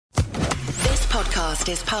podcast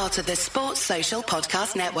is part of the Sports Social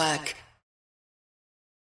Podcast Network.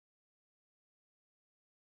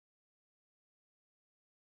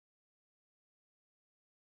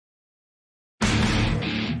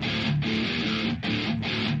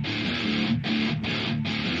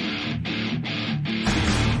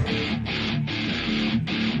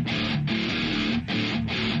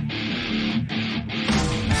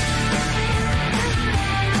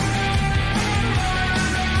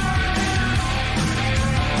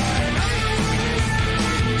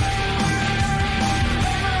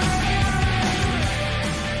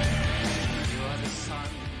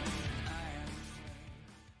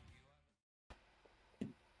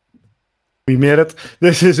 We made it.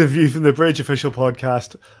 This is a View from the Bridge official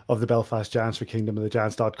podcast of the Belfast Giants for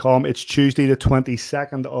kingdomofthegiants.com. It's Tuesday, the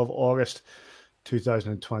 22nd of August,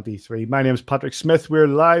 2023. My name is Patrick Smith. We're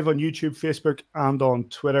live on YouTube, Facebook, and on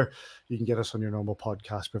Twitter. You can get us on your normal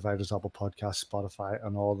podcast providers, Apple Podcasts, Spotify,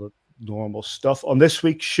 and all the normal stuff. On this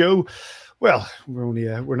week's show, well,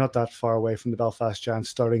 we're not that far away from the Belfast Giants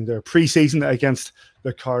starting their pre-season against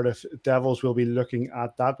the Cardiff Devils. We'll be looking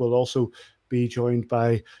at that. We'll also be joined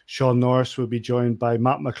by Sean Norris. We'll be joined by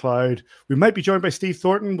Matt McLeod. We might be joined by Steve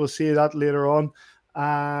Thornton. We'll see that later on.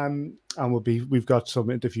 And we've got some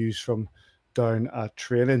interviews from down at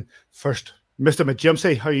training. First, Mr.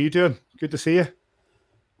 McJimsey, how are you doing? Good to see you.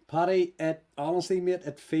 Paddy, honestly, mate,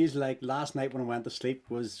 it feels like last night when I went to sleep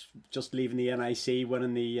was just leaving the NIC,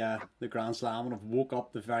 winning the Grand Slam, and I've woke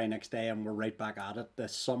up the very next day and we're right back at it. The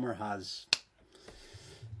summer has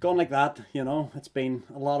gone like that, you know. It's been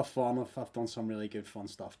a lot of fun. I've done some really good fun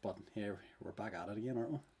stuff, but here we're back at it again,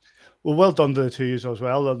 aren't we? Well done to the two of you as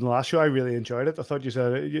well. On the last show, I really enjoyed it. I thought you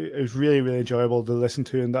said it was really, really enjoyable to listen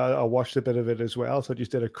to, and I watched a bit of it as well. I thought you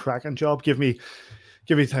did a cracking job. Give me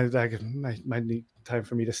time. Might need time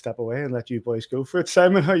for me to step away and let you boys go for it.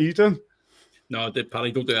 Simon, how are you doing? No,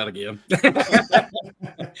 Paddy, don't do that again.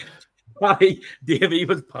 Paddy, Davey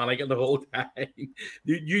was panicking the whole time.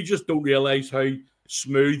 You just don't realise how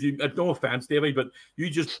smooth. No offense, Davey, but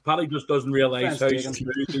Paddy just doesn't realise how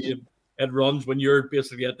smooth it runs when you're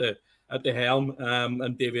basically at the helm,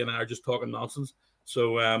 and Davey and I are just talking nonsense.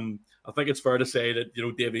 So I think it's fair to say that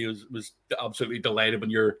Davey was absolutely delighted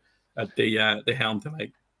when you're at the helm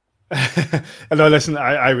tonight. No, listen,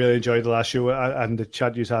 I really enjoyed the last show, and the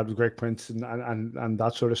chat you had with Greg Prince and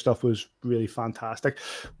that sort of stuff was really fantastic.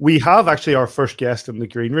 We have actually our first guest in the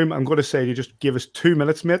green room. I'm going to say you just give us 2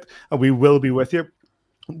 minutes, mate, and we will be with you.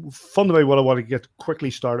 Fundamentally, what I want to get quickly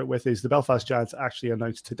started with is the Belfast Giants actually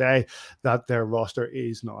announced today that their roster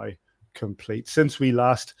is now complete. Since we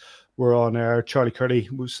last were on air, Charlie Curdy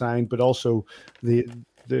was signed, but also the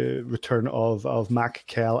return of Mac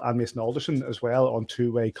Kell and Mason Alderson as well on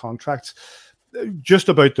two-way contracts. Just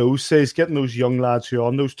about those says getting those young lads who are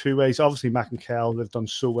on those two ways. Obviously, Mac and Kell, they've done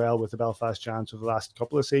so well with the Belfast Giants over the last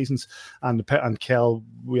couple of seasons. And Kell,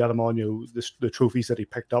 we had him on the trophies that he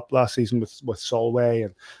picked up last season with Solway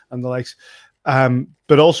and the likes.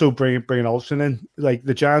 But also bringing Alderson in. Like,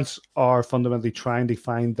 the Giants are fundamentally trying to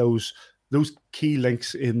find those key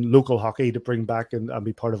links in local hockey to bring back and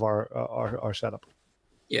be part of our setup.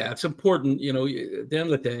 Yeah, it's important. At the end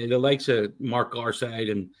of the day, the likes of Mark Garside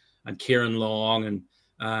and Kieran Long and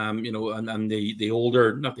and the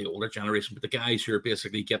older, not the older generation, but the guys who are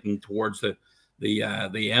basically getting towards the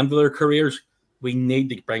end of their careers, we need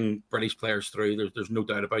to bring British players through. There's no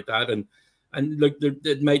doubt about that. And look,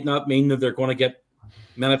 it might not mean that they're going to get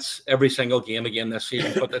minutes every single game again this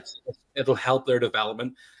season, but it'll help their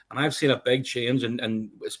development. And I've seen a big change, and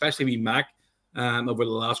especially with Mac over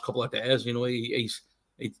the last couple of days.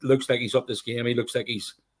 He looks like he's up this game. He looks like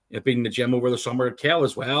he's been in the gym over the summer. Kell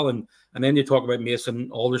as well. And then you talk about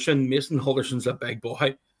Mason Alderson. Mason Alderson's a big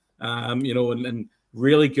boy, and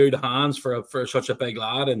really good hands for such a big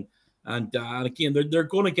lad. And again, they're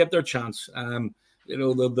going to get their chance.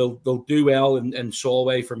 They'll do well in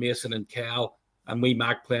Solway for Mason and Kell, and we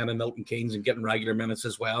Mac playing in Milton Keynes and getting regular minutes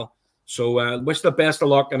as well. So wish the best of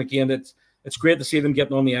luck. And again, it's great to see them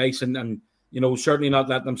getting on the ice and certainly not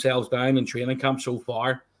letting themselves down in training camp so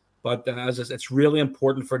far. But it's really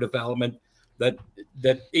important for development that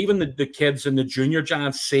even the kids in the junior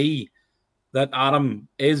Giants see that Adam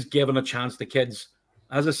is giving a chance to kids.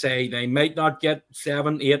 As I say, they might not get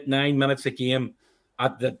 7, 8, 9 minutes a game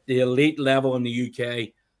at the elite level in the UK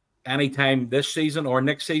anytime this season or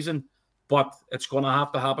next season, but it's going to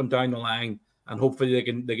have to happen down the line, and hopefully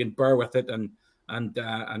they can bear with it and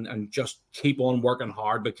just keep on working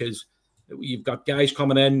hard, because you've got guys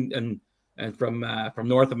coming in and from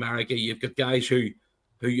North America. You've got guys who've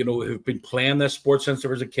been playing this sport since they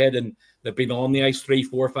was a kid, and they've been on the ice 3,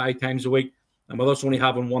 4, 5 times a week. and with us only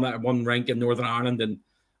having one rink in Northern Ireland,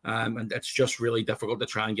 and it's just really difficult to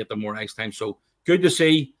try and get them more ice time. So good to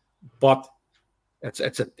see, but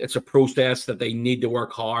it's a process that they need to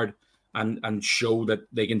work hard and show that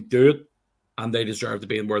they can do it, and they deserve to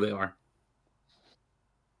be where they are.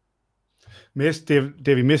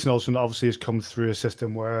 Davy Mason Olsen obviously has come through a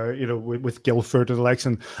system where, with Guildford and the likes,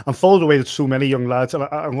 and followed away with so many young lads. And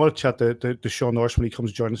I'm going to chat to Sean Norris when he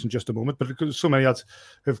comes to join us in just a moment. But so many lads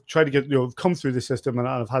who've tried to have come through the system and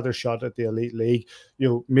have had their shot at the Elite League.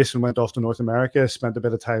 Mason went off to North America, spent a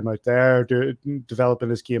bit of time out there, developing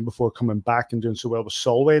his game before coming back and doing so well with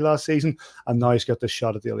Solway last season. And now he's got this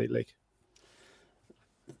shot at the Elite League.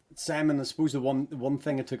 Simon, I suppose the one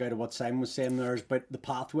thing I took out of what Simon was saying there is about the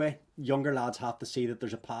pathway. Younger lads have to see that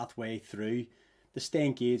there's a pathway through to stay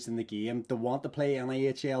engaged in the game. They want to play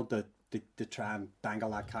NIHL to try and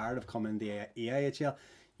dangle that card of coming to the EIHL.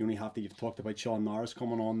 You've talked about Sean Norris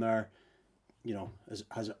coming on there,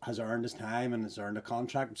 has earned his time and has earned a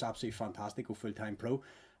contract. It's absolutely fantastic, go full-time pro.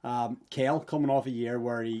 Kale coming off a year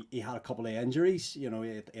where he had a couple of injuries. He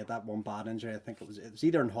had that one bad injury. I think it was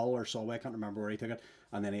either in Hull or Solway. I can't remember where he took it.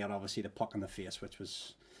 And then he had obviously the puck in the face, which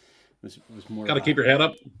was more. Got to keep your head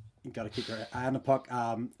up. You got to keep your eye on the puck.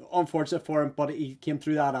 Unfortunate for him, but he came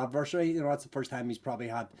through that adversity. That's the first time he's probably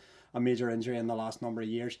had a major injury in the last number of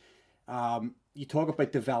years. You talk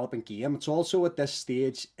about developing game. It's also at this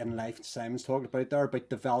stage in life, Simon's talking about there, about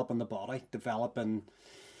developing the body, developing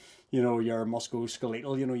your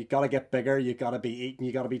musculoskeletal, you got to get bigger, you got to be eating,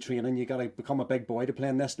 you got to be training, you got to become a big boy to play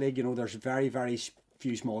in this league. There's very, very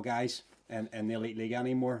few small guys in the Elite League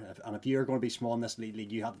anymore. And if you're going to be small in this Elite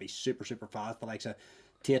League, you have to be super, super fast. The likes of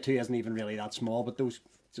T2 isn't even really that small, but those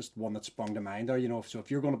just one that sprung to mind there, So if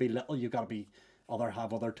you're going to be little, you've got to be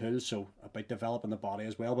have other tools. So about developing the body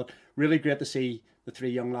as well. But really great to see the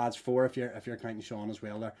three young lads, four if you're counting Sean as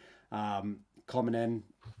well there. Coming in,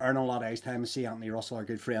 earning a lot of ice time. I see Anthony Russell, our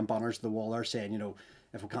good friend Banners the wall there, saying,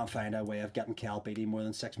 if we can't find a way of getting Cal Beatty more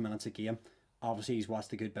than 6 minutes a game, obviously he's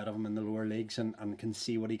watched a good bit of him in the lower leagues and can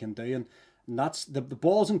see what he can do. And that's the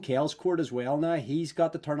ball's in Cal's court as well now. He's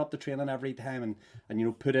got to turn up the training every time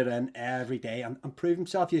and put it in every day and prove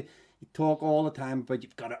himself. You talk all the time about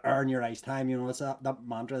you've got to earn your ice time. It's that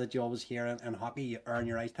mantra that you always hear in hockey, you earn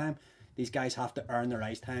your ice time. These guys have to earn their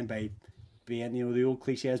ice time by being, the old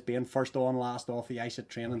cliche is being first on, last off the ice at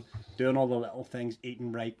training, doing all the little things,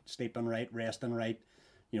 eating right, sleeping right, resting right,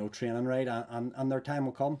 training right, and their time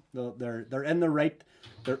will come. They're in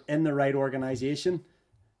the right organization,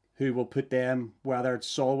 who will put them, whether it's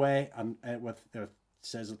Solway and with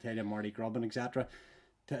says I'll tell you Marty Grubbin, etc.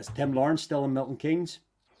 Is Tim Lawrence still in Milton Keynes?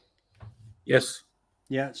 Yes.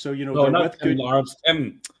 Yeah. So no, not Tim Lawrence.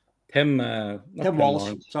 Tim Wallace.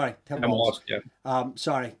 Lawrence. Sorry, Tim Wallace. Yeah.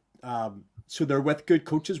 So they're with good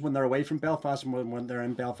coaches when they're away from Belfast, and when they're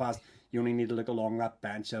in Belfast, you only need to look along that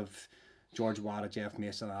bench of George Wada, Jeff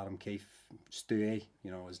Mason, Adam Keefe, Stewie,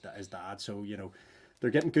 his dad. So, they're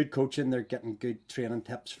getting good coaching, they're getting good training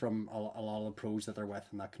tips from a lot of the pros that they're with,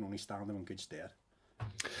 and that can only stand them in good stead.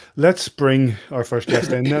 Let's bring our first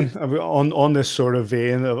guest in then on this sort of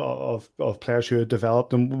vein of players who have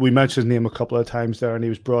developed. And we mentioned his name a couple of times there, and he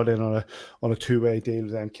was brought in on a two-way deal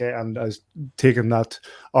with MK and has taken that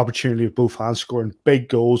opportunity with both hands, scoring big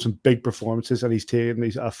goals and big performances. And he's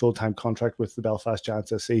taken a full-time contract with the Belfast Giants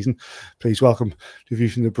this season. Please welcome to View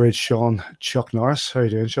from the Bridge, Sean Chuck Norris. How are you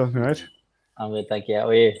doing, Sean? All right? I'm good, thank you. How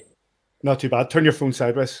are you? Not too bad. Turn your phone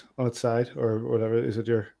sideways on its side or whatever. Is it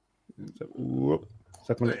your... Whoop.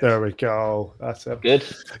 There we go. That's it. Good.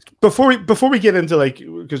 Before we get into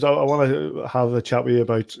because I want to have a chat with you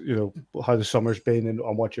about how the summer's been and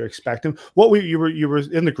on what you're expecting. You were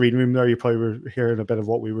in the green room there. You probably were hearing a bit of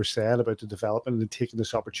what we were saying about the development and taking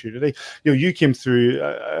this opportunity. You came through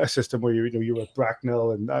a system where you were at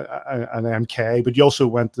Bracknell and MK, but you also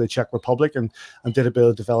went to the Czech Republic and did a bit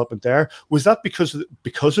of development there. Was that because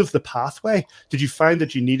of the pathway? Did you find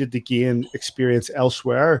that you needed to gain experience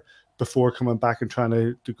elsewhere before coming back and trying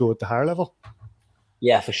to go at the higher level?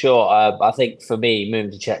 Yeah, for sure. I think for me, moving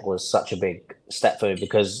to Czech was such a big step for me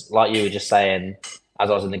because, like you were just saying, as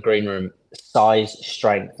I was in the green room, size,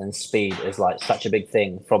 strength, and speed is such a big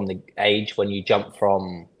thing from the age when you jump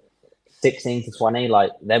from 16 to 20.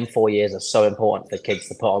 Them 4 years are so important for kids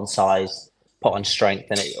to put on size, put on strength,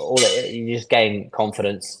 and you just gain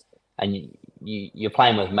confidence. And you're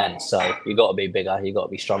playing with men, so you got to be bigger, you got to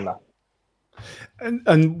be stronger.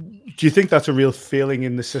 And do you think that's a real failing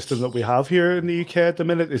in the system that we have here in the UK at the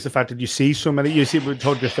minute? Is the fact that you see so many? We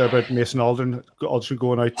talked just there about Mason Aldrin also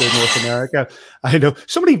going out to North America. I know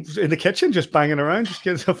somebody in the kitchen just banging around, just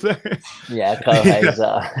getting up there. Yeah, Kohei's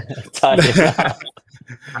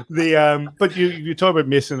But you talk about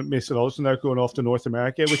Mason Olsen now going off to North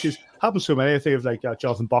America, which is happens so many. I think of like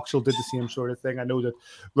Jonathan Boxall did the same sort of thing. I know that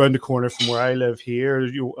round the corner from where I live here,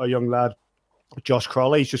 a young lad, Josh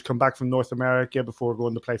Crawley, he's just come back from North America before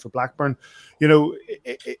going to play for Blackburn. You know,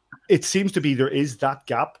 it seems to be there is that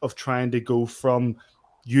gap of trying to go from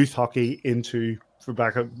youth hockey into, for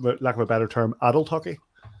lack of a better term, adult hockey.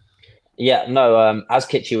 Yeah, no. As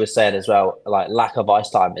Kitchie was saying as well, like lack of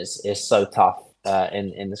ice time is so tough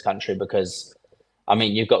in this country because, I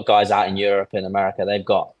mean, you've got guys out in Europe and America. They've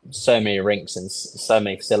got so many rinks and so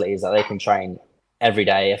many facilities that they can train every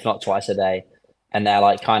day, if not twice a day, and they're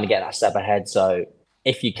like kind of getting that step ahead. So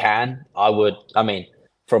if you can, I mean,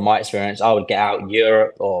 from my experience, I would get out in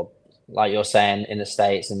Europe or like you're saying in the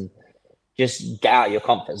States and just get out of your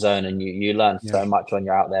comfort zone, and you learn so much when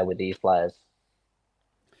you're out there with these players.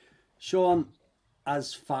 Sean,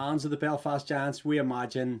 as fans of the Belfast Giants, we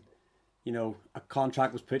imagine, you know, a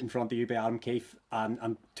contract was put in front of you by Adam Keefe,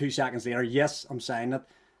 and 2 seconds later, yes, I'm signing it.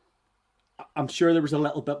 I'm sure there was a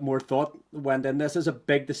little bit more thought went in. This is a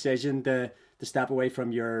big decision to step away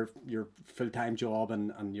from your full-time job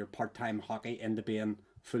and your part-time hockey into being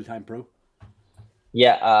full-time pro.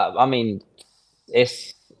 Yeah, I mean,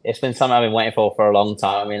 it's been something I've been waiting for a long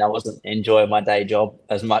time. I mean, I wasn't enjoying my day job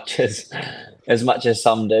as much as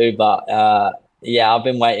some do, but I've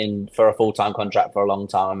been waiting for a full-time contract for a long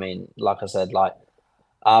time. I mean, like I said, like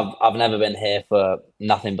I've never been here for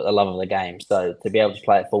nothing but the love of the game. So to be able to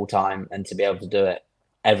play it full-time and to be able to do it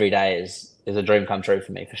every day is a dream come true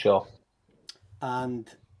for me, for sure. And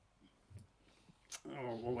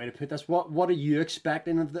one way to put this, what are you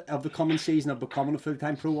expecting of the coming season of becoming a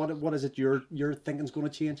full-time pro? What is it you're thinking is going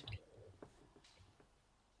to change?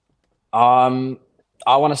 I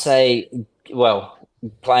want to say, well,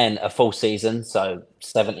 playing a full season, so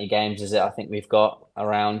 70 games is it? I think we've got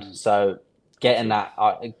around. So getting that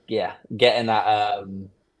ice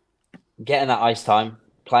time,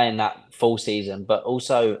 playing that full season, but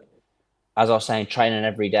also, as I was saying, training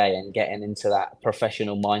every day and getting into that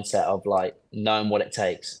professional mindset of like knowing what it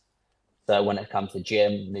takes. So when it comes to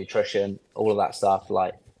gym, nutrition, all of that stuff,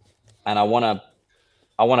 like, and I want to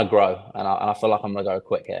grow, and I feel like I'm gonna go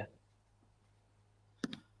quick here.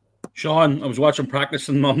 Sean, I was watching practice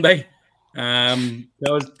on Monday.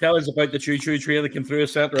 Tell us about the choo-choo train that came through a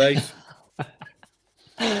set, right?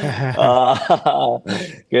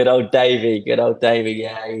 Good old Davey.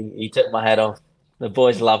 Yeah, he took my head off. The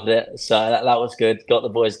boys loved it, so that was good. Got the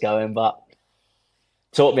boys going, but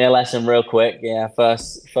taught me a lesson real quick. Yeah,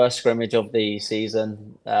 first scrimmage of the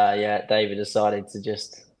season. David decided to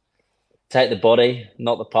just take the body,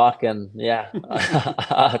 not the puck, and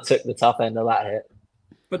I took the tough end of that hit.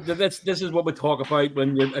 But this is what we talk about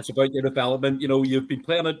when it's about your development. You know, you've been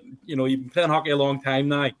playing hockey a long time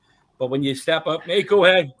now, but when you step up, hey, go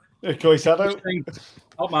ahead. Go ahead,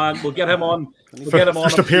 oh man, we'll get him on. Get him on.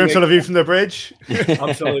 First appearance of a view from the bridge.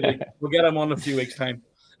 Absolutely, we'll get him on in a few weeks' time.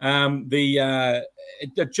 We talk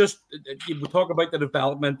about the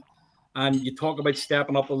development, and you talk about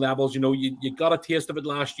stepping up the levels. You know, you got a taste of it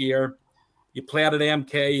last year. You played at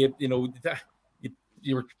MK.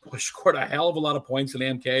 You scored a hell of a lot of points in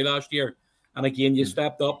MK last year, and again you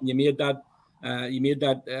stepped up and you made that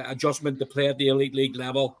adjustment to play at the elite league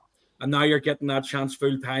level, and now you're getting that chance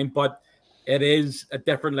full time. But it is a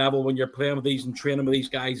different level when you're playing with these and training with these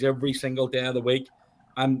guys every single day of the week,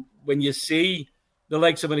 and when you see the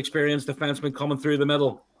likes of an experienced defenseman coming through the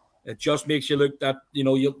middle, it just makes you look that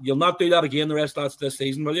you'll not do that again the rest of this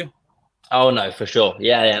season, will you? Oh no, for sure.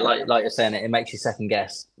 Yeah. Like you're saying, it makes you second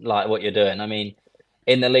guess like what you're doing. I mean,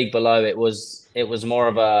 in the league below, it was more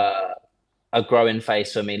of a growing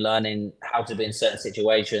phase for me, learning how to be in certain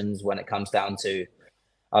situations when it comes down to,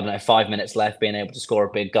 I don't know, 5 minutes left, being able to score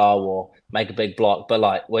a big goal or make a big block. But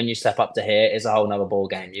like when you step up to here, it's a whole nother ball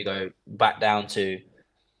game. You go back down to,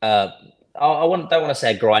 don't want to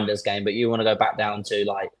say a grinder's game, but you want to go back down to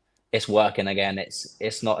like it's working again.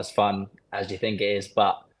 It's not as fun as you think it is,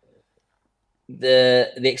 but the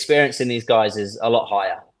experience in these guys is a lot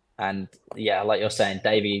higher. And yeah, like you're saying,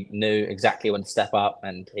 Davey knew exactly when to step up,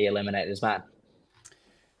 and he eliminated his man.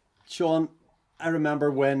 Sean, I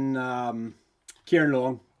remember when Kieran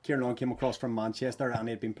Long came across from Manchester, and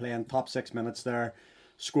he'd been playing top 6 minutes there,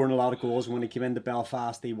 scoring a lot of goals. When he came into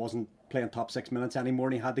Belfast, he wasn't playing top 6 minutes anymore,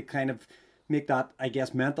 and he had to kind of make that, I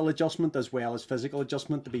guess, mental adjustment as well as physical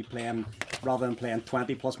adjustment to be playing, rather than playing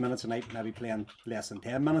 20 plus minutes a night, maybe playing less than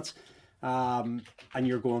 10 minutes. And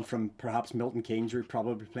you're going from perhaps Milton Keynes, you're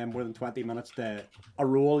probably playing more than 20 minutes, to a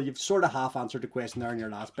role. You've sort of half answered the question there in your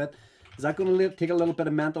last bit, Is that going to take a little bit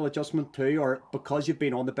of mental adjustment too, or because you've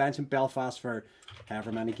been on the bench in Belfast for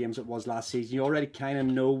however many games it was last season, you already kind of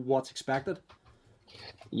know what's expected?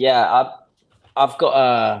 Yeah, I've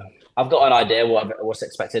got an idea what's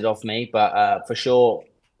expected of me, but for sure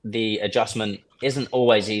the adjustment isn't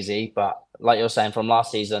always easy. But like you're saying, from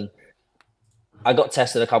last season, I got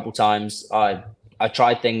tested a couple times. I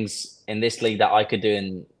tried things in this league that I could do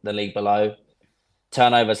in the league below.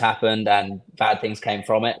 Turnovers happened and bad things came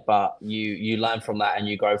from it, but you learn from that and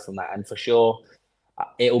you grow from that. And for sure,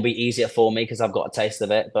 it will be easier for me because I've got a taste of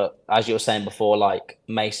it. But as you were saying before, like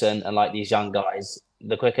Mason and like these young guys,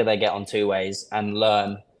 the quicker they get on two ways and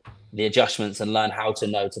learn the adjustments and learn how to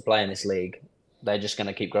know to play in this league, they're just going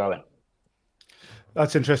to keep growing.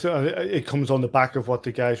 That's interesting. It comes on the back of what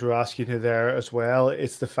the guys were asking you there as well.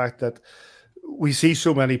 It's the fact that we see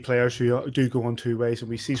so many players who do go on two ways, and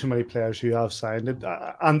we see so many players who have signed it,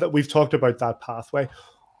 and that we've talked about that pathway.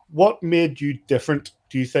 What made you different?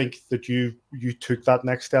 Do you think that you took that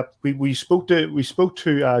next step? We spoke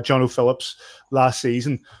to John O'Phillips last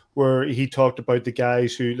season, where he talked about the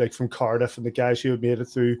guys who, like from Cardiff, and the guys who had made it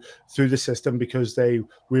through the system because they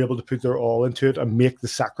were able to put their all into it and make the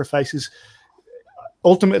sacrifices.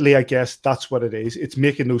 Ultimately, I guess that's what it is. It's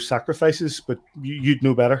making those sacrifices, but you'd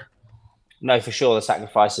know better. No, for sure, the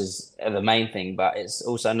sacrifices are the main thing, but it's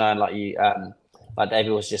also knowing, like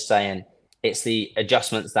David was just saying, it's the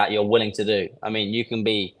adjustments that you're willing to do. I mean, you can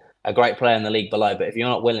be a great player in the league below, but if you're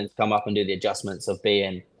not willing to come up and do the adjustments of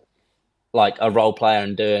being like a role player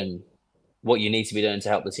and doing what you need to be doing to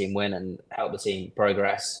help the team win and help the team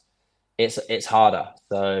progress, it's harder.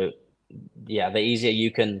 So yeah, the easier you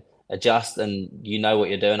can adjust and you know what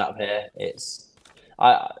you're doing up here,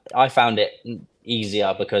 I found it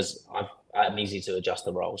easier because I'm easy to adjust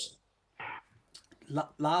the roles.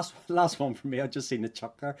 Last one from me. I've just seen the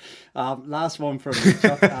Chuck there. Last one from me,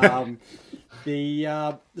 Chuck.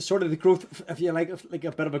 The sort of the growth, if you like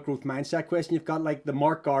a bit of a growth mindset question. You've got like the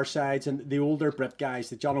Mark Garsides and the older Brit guys,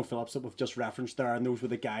 the John O'Phillips that we've just referenced there, and those were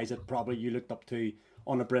the guys that probably you looked up to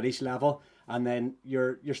on a British level. And then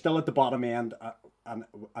you're still at the bottom end, and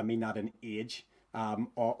I mean that in age.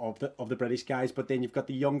 Of the British guys, but then you've got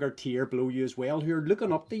the younger tier below you as well who are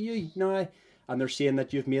looking up to you now, and they're saying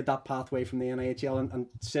that you've made that pathway from the NIHL, and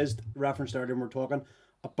Sis referenced earlier when we're talking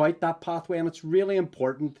about that pathway, and it's really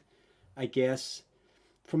important, I guess,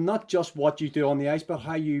 from not just what you do on the ice, but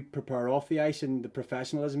how you prepare off the ice and the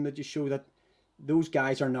professionalism that you show, that those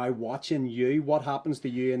guys are now watching you, what happens to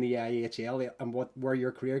you in the IHL and where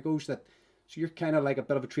your career goes. So you're kind of like a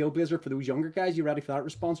bit of a trailblazer for those younger guys. You ready for that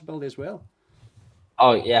responsibility as well?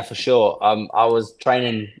 Oh yeah, for sure. I was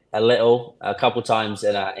training a couple times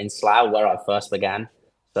in Slough where I first began.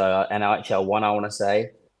 So NIHL 1, I want to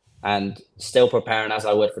say, and still preparing as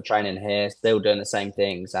I would for training here, still doing the same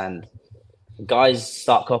things. And guys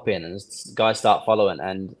start copying and guys start following.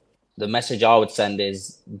 And the message I would send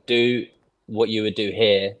is do what you would do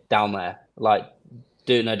here down there. Like,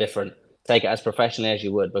 do no different. Take it as professionally as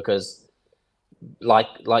you would, because like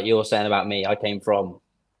you were saying about me, I came from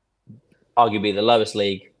arguably the lowest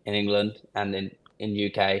league in England and in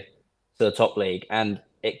UK to the top league. And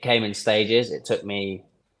it came in stages. It took me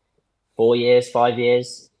 4 years, 5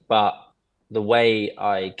 years. But the way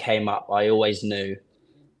I came up, I always knew,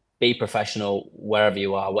 be professional wherever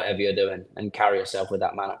you are, whatever you're doing, and carry yourself with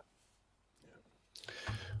that manner.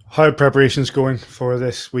 How are preparations going for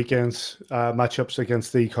this weekend's matchups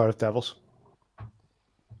against the Cardiff Devils?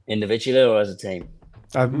 Individually or as a team?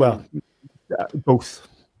 Both.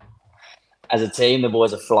 As a team, the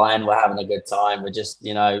boys are flying. We're having a good time. We're just,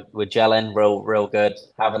 we're gelling real good,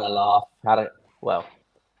 having a laugh.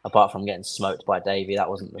 Apart from getting smoked by Davey, that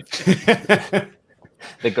wasn't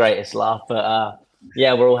the greatest laugh. But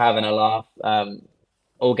yeah, we're all having a laugh,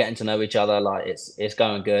 all getting to know each other. Like it's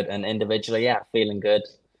going good. And individually, yeah, feeling good.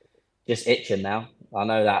 Just itching now. I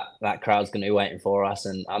know that crowd's going to be waiting for us,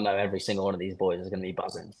 and I know every single one of these boys is going to be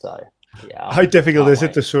buzzing. So yeah. How difficult is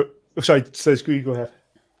it to sorry, go ahead.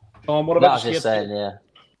 What about just saying, yeah.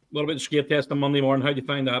 What about the skate test on Monday morning? How do you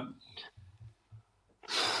find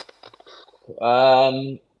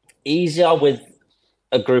that? Easier with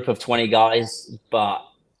a group of 20 guys, but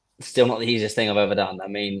still not the easiest thing I've ever done. I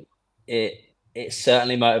mean, it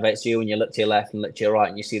certainly motivates you when you look to your left and look to your right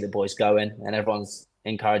and you see the boys going and everyone's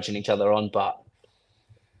encouraging each other on. But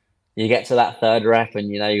you get to that third rep and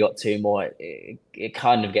you got two more, it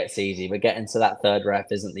kind of gets easy. But getting to that third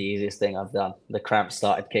rep isn't the easiest thing I've done. The cramps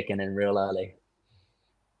started kicking in real early.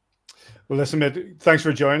 Well, listen, mate, thanks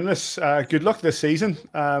for joining us. Good luck this season.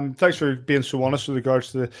 Thanks for being so honest with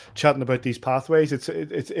regards to chatting about these pathways. It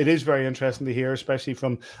is very interesting to hear, especially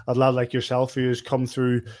from a lad like yourself who has come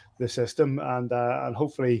through the system, and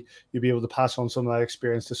hopefully you'll be able to pass on some of that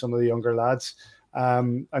experience to some of the younger lads.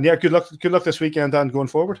 And yeah, good luck this weekend and going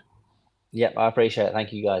forward. Yep, I appreciate it.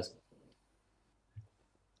 Thank you, guys.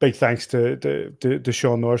 Big thanks to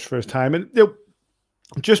Sean Norris for his time, and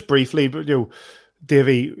just briefly,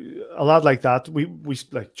 Davey, a lad like that, we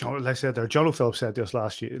like John. Like I said there, John O'Phillips said to us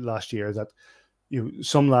last year that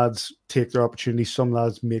some lads take their opportunities, some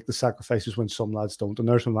lads make the sacrifices when some lads don't, and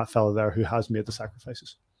there's that fella there who has made the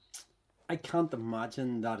sacrifices. I can't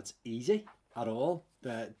imagine that it's easy at all.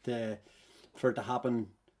 For it to happen,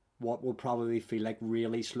 what will probably feel like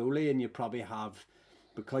really slowly, and you probably have,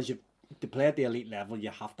 because to play at the elite level,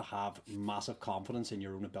 you have to have massive confidence in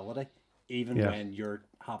your own ability. Even when you're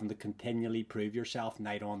having to continually prove yourself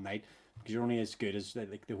night on night, because you're only as good as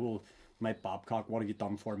like the whole "Mike Babcock, what have you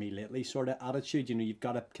done for me lately" sort of attitude. You've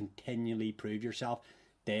got to continually prove yourself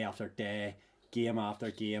day after day, game after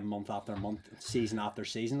game, month after month, season after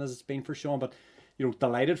season, as it's been for Sean. But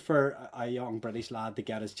delighted for a young British lad to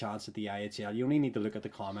get his chance at the IHL. You only need to look at the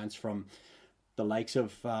comments from the likes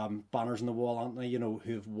of Banners on the Wall, aren't they?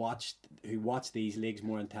 Who watch these leagues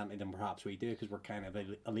more intently than perhaps we do, because we're kind of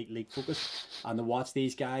elite league focused, and they watch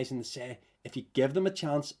these guys and they say, if you give them a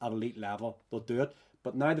chance at elite level, they'll do it.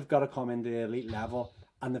 But now they've got to come into the elite level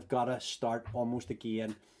and they've got to start almost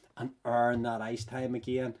again and earn that ice time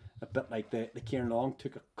again. A bit like the Kieran Long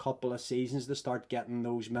took a couple of seasons to start getting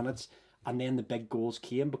those minutes, and then the big goals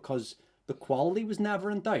came because the quality was never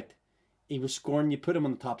in doubt. He was scoring, you put him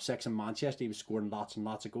in the top 6 in Manchester, he was scoring lots and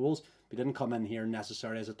lots of goals. But he didn't come in here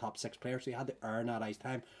necessarily as a top 6 player, so he had to earn that ice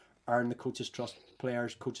time, earn the coaches' trust,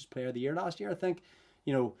 coaches player of the year last year, I think.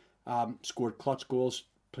 Scored clutch goals,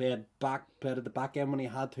 played at the back end when he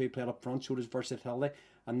had to, played up front, showed his versatility.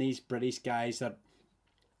 And these British guys that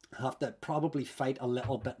have to probably fight a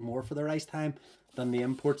little bit more for their ice time than the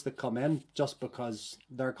imports that come in, just because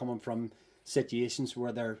they're coming from situations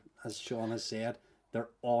where they're, as Sean has said, they're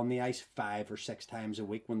on the ice 5 or 6 times a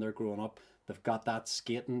week when they're growing up. They've got that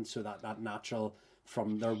skating, so that natural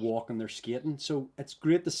from their walk and their skating. So it's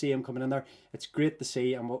great to see him coming in there. It's great to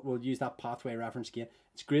see, and we'll use that pathway reference again.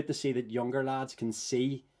 It's great to see that younger lads can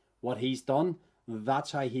see what he's done.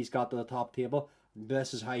 That's how he's got to the top table.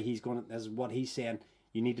 This is how he's going. This is what he's saying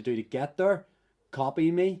you need to do to get there.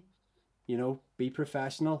 Copy me. Be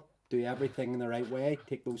professional. Do everything in the right way.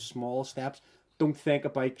 Take those small steps. Don't think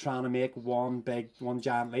about trying to make one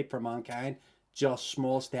giant leap for mankind. Just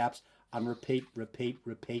small steps, and repeat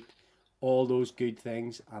all those good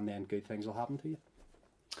things, and then good things will happen to you.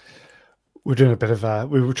 We're doing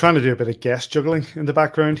we were trying to do a bit of guest juggling in the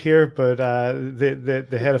background here, but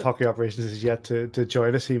the head of hockey operations is yet to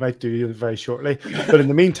join us. He might do it very shortly. But in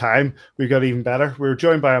the meantime, we got even better. We were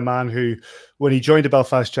joined by a man who, when he joined the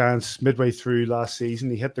Belfast Giants midway through last season,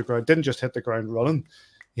 he didn't just hit the ground running.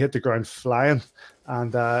 He hit the ground flying.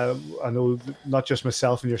 And I know not just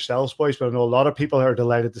myself and yourselves, boys, but I know a lot of people are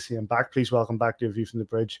delighted to see him back. Please welcome back to A View from the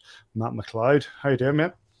Bridge, Matt McLeod. How you doing,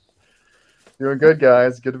 mate? Doing good,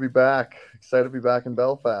 guys. Good to be back. Excited to be back in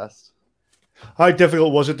Belfast. How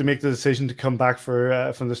difficult was it to make the decision to come back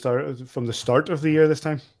from the start of the year this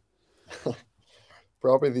time?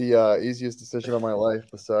 Probably the easiest decision of my life,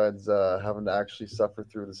 besides having to actually suffer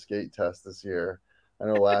through the skate test this year. I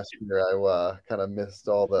know last year I kind of missed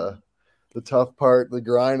all the tough part, the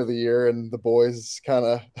grind of the year, and the boys kind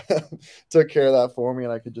of took care of that for me,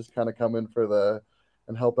 and I could just kind of come in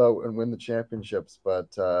and help out and win the championships. But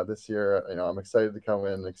this year, I'm excited to come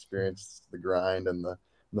in and experience the grind and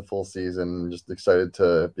the full season. I'm just excited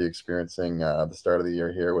to be experiencing the start of the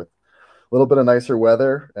year here with a little bit of nicer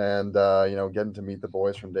weather and getting to meet the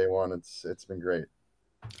boys from day one. It's been great.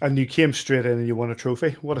 And you came straight in and you won a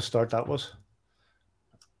trophy. What a start that was.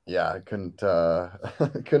 Yeah, I couldn't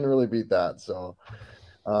really beat that. So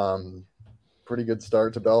pretty good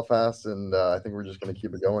start to Belfast, and I think we're just going to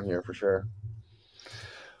keep it going here for sure.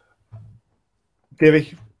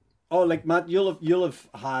 Davey? Oh, like Matt, you'll have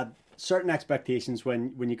had certain expectations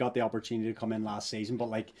when you got the opportunity to come in last season, but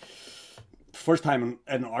like first time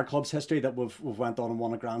in our club's history that we've went on and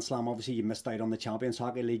won a Grand Slam. Obviously, you missed out on the Champions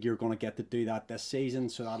Hockey League. You're going to get to do that this season,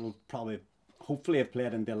 so that'll probably hopefully have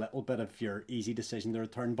played into a little bit of your easy decision to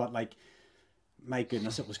return. But like, my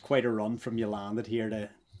goodness, it was quite a run from you landed here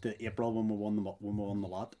to April when we won the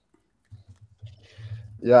lot.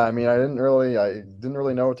 Yeah, I mean, I didn't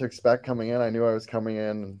really know what to expect coming in. I knew I was coming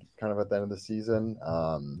in kind of at the end of the season.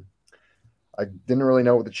 I didn't really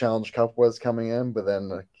know what the Challenge Cup was coming in, but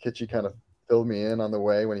then Kitchie kind of filled me in on the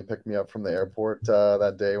way when he picked me up from the airport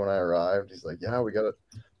that day when I arrived. He's like, "Yeah, we got a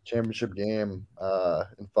championship game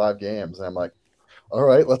in 5 games," and I'm like, "All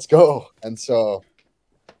right, let's go." And so,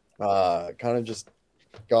 kind of just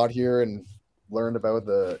got here and learned about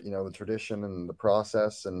the tradition and the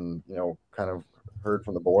process, and kind of heard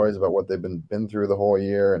from the boys about what they've been through the whole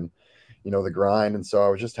year, and the grind. And so I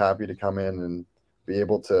was just happy to come in and be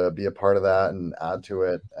able to be a part of that and add to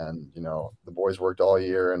it. And the boys worked all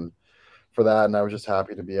year and for that, and I was just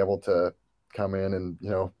happy to be able to come in and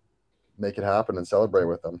make it happen and celebrate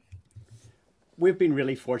with them. We've been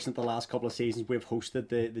really fortunate the last couple of seasons. We've hosted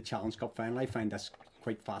the Challenge Cup final. I find this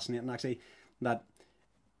quite fascinating, actually, that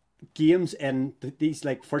games in these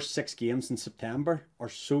like first 6 games in September are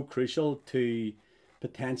so crucial to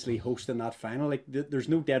potentially hosting that final. Like there's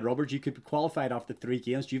no dead rubbers. You could be qualified after 3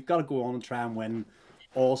 games. You've got to go on and try and win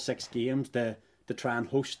all 6 games to try and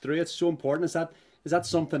host through. It's so important. Is that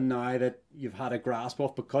something now that you've had a grasp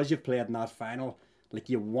of because you've played in that final? Like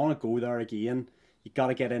you want to go there again. You got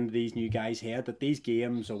to get into these new guys' head that these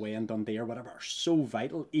games away in Dundee or whatever are so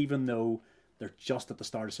vital, even though they're just at the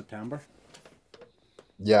start of September.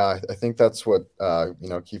 Yeah, I think that's what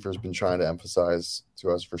Kiefer's been trying to emphasize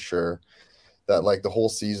to us for sure. That like the whole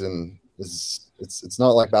season it's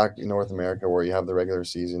not like back in North America where you have the regular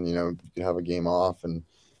season. You can have a game off and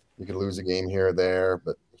you could lose a game here or there,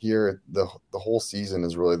 but here the whole season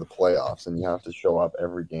is really the playoffs, and you have to show up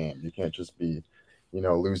every game. You can't just be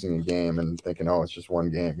losing a game and thinking, oh, it's just one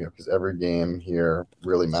game, because every game here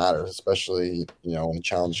really matters, especially, in the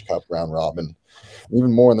Challenge Cup round robin,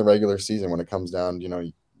 even more in the regular season when it comes down,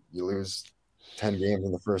 you lose 10 games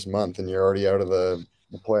in the first month and you're already out of the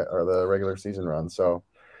play or the regular season run. So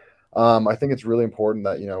I think it's really important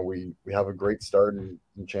that, we have a great start in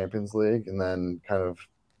Champions League and then kind of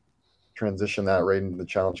transition that right into the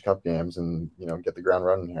Challenge Cup games and, get the ground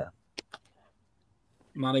running here.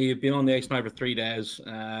 Manny, you've been on the ice now for 3 days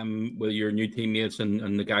with your new teammates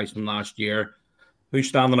and the guys from last year. Who's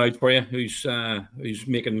standing out for you? Who's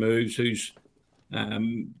making moves? Who's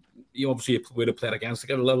you obviously would have played against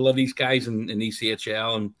a lot of these guys in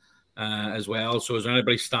ECHL and as well. So is there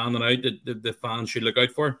anybody standing out that the fans should look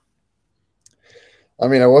out for? I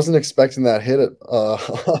mean, I wasn't expecting that hit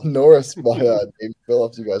on Norris by Dave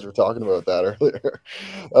Phillips. You guys were talking about that earlier.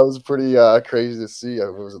 That was pretty crazy to see.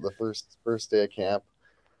 It was the first day of camp.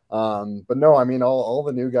 But no, I mean, all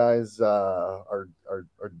the new guys are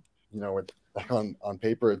like on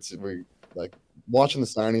paper. We like watching the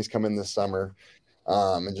signings come in this summer,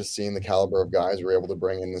 and just seeing the caliber of guys we're able to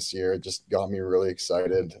bring in this year. It just got me really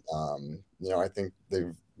excited. I think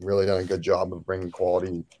they've really done a good job of bringing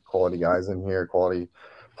quality guys in here, quality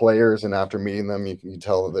players. And after meeting them, you can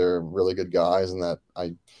tell that they're really good guys, and that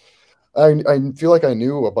I feel like I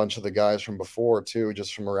knew a bunch of the guys from before too,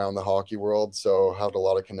 just from around the hockey world. So I had a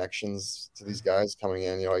lot of connections to these guys coming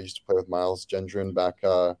in. I used to play with Miles Gendron back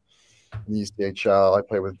in the ECHL. I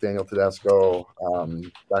played with Daniel Tedesco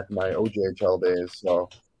back in my OJHL days. So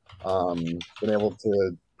been able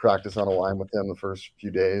to practice on a line with him the first few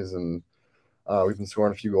days, and we've been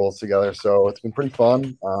scoring a few goals together. So it's been pretty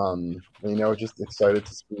fun. Just excited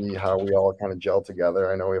to see how we all kind of gel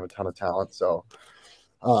together. I know we have a ton of talent, so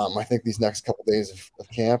I think these next couple of days of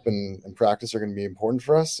camp and practice are going to be important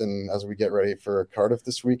for us, and as we get ready for Cardiff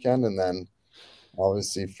this weekend, and then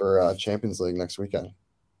obviously for Champions League next weekend.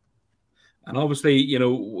 And obviously,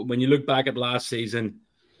 when you look back at last season,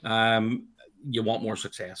 you want more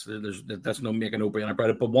success. That's no making no brainer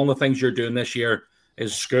about it. But one of the things you're doing this year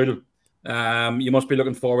is school. You must be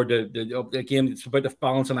looking forward to again. It's about the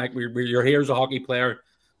balancing act. You're here as a hockey player,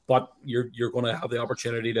 but you're going to have the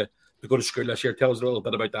opportunity to go to school this year. Tell us a little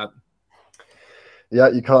bit about that. Yeah,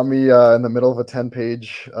 you caught me in the middle of a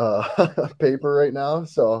 10-page paper right now,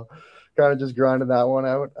 so kind of just grinding that one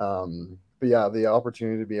out. But yeah, the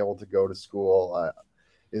opportunity to be able to go to school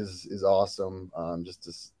is awesome. Just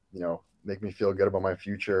to make me feel good about my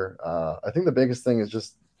future. I think the biggest thing is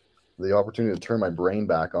just the opportunity to turn my brain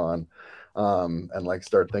back on and like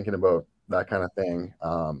start thinking about that kind of thing.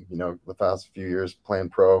 The past few years playing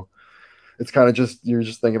pro, it's kind of you're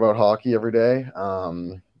just thinking about hockey every day.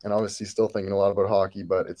 And obviously still thinking a lot about hockey,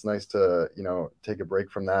 but it's nice to, take a break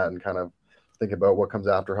from that and kind of think about what comes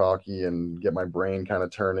after hockey and get my brain kind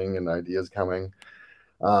of turning and ideas coming.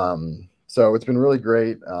 So it's been really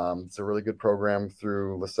great. It's a really good program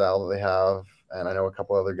through LaSalle that they have. And I know a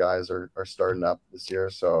couple other guys are starting up this year,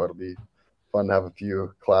 so it'll be fun to have a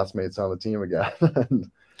few classmates on the team again and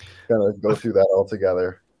kind of go through that all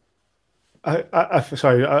together. I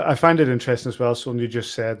find it interesting as well. Something you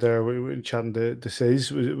just said there, when chatting the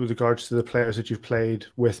Says with regards to the players that you've played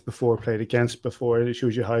with before, played against before, and it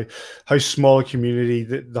shows you how small a community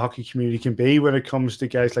the hockey community can be when it comes to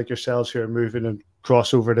guys like yourselves who are moving and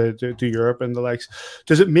cross over to Europe and the likes.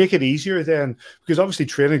 Does it make it easier then? Because obviously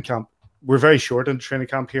training camp, we're very short in training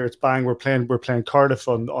camp here. It's bang, we're playing Cardiff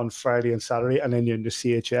on Friday and Saturday, and then you're in the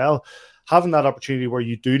CHL. Having that opportunity where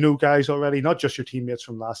you do know guys already, not just your teammates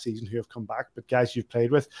from last season who have come back, but guys you've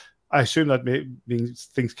played with, I assume that means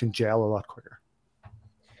things can gel a lot quicker.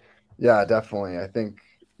 Yeah, definitely. I think,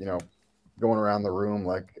 going around the room,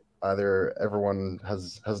 like either everyone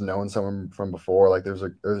has known someone from before, like there's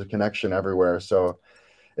a connection everywhere. So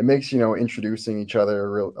it makes, introducing each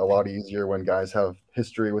other a lot easier when guys have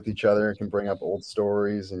history with each other and can bring up old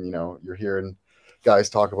stories. And, you're hearing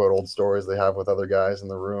guys talk about old stories they have with other guys in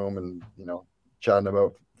the room and, chatting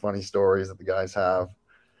about funny stories that the guys have.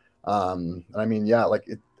 I mean, yeah, like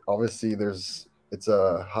obviously it's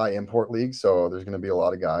a high import league. So there's going to be a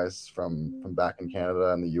lot of guys from back in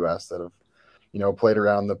Canada and the US that have, played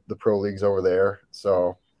around the pro leagues over there.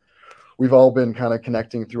 So we've all been kind of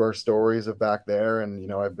connecting through our stories of back there.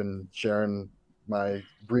 And, I've been sharing my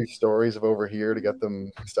brief stories of over here to get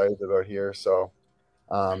them excited about here. So,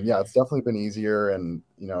 yeah, it's definitely been easier, and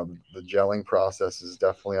the gelling process is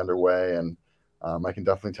definitely underway, and I can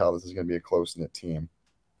definitely tell this is going to be a close-knit team.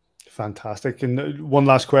 Fantastic. And one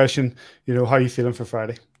last question, how are you feeling for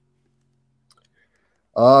Friday?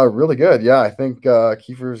 Really good. Yeah, I think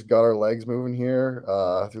Kiefer's got our legs moving here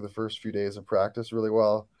through the first few days of practice really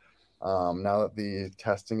well. Now that the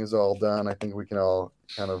testing is all done, I think we can all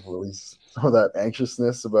kind of release some of that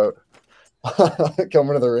anxiousness about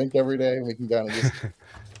coming to the rink every day, and we can kind of just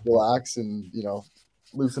relax and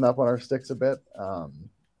loosen up on our sticks a bit.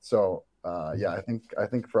 Yeah, I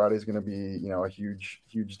think Friday's going to be a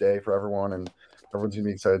huge day for everyone, and everyone's going to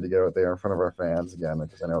be excited to get out there in front of our fans again,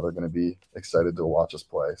 because I know they're going to be excited to watch us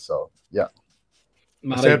play. So yeah.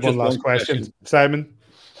 I said one last question, Simon.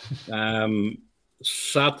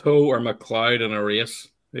 Sato or McLeod in a race?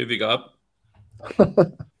 Who have you got?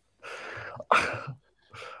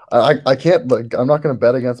 I can't. I'm not going to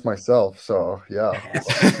bet against myself. So yeah.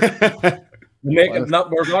 We're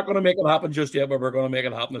not going to make it happen just yet, but we're going to make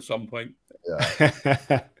it happen at some point. Yeah.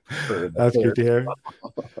 That's good to hear.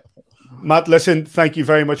 Matt, listen, thank you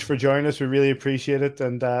very much for joining us. We really appreciate it,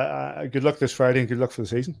 and good luck this Friday, and good luck for the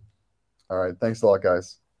season. All right, thanks a lot,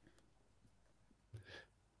 guys.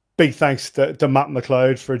 Big thanks to Matt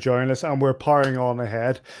McLeod for joining us, and we're powering on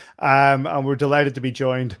ahead. And we're delighted to be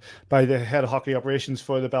joined by the head of hockey operations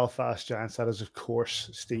for the Belfast Giants. That is, of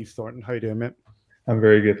course, Steve Thornton. How you doing, mate? I'm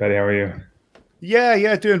very good, Paddy. How are you?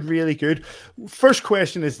 Yeah, doing really good. First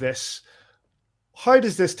question is this: how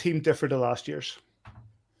does this team differ to last year's?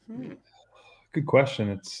 Good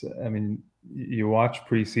question. You watch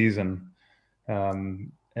preseason,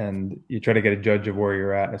 and you try to get a judge of where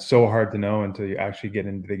you're at. It's so hard to know until you actually get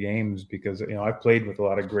into the games, because I've played with a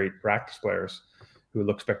lot of great practice players who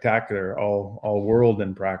look spectacular, all world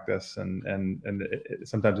in practice, and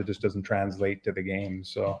sometimes it just doesn't translate to the game.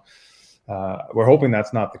 So we're hoping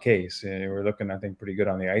that's not the case. We're looking, I think, pretty good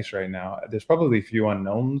on the ice right now. There's probably a few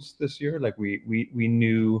unknowns this year. Like we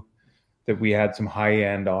knew that we had some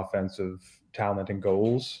high-end offensive talent and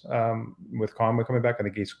goals with Conway coming back. I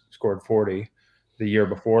think he scored 40 the year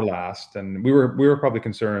before last, and we were probably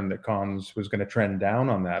concerned that Cons was going to trend down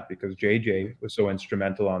on that because JJ was so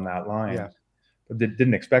instrumental on that line. Yeah. But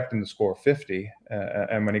didn't expect him to score 50,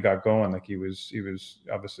 and when he got going, like he was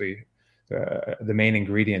obviously the main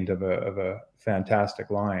ingredient of a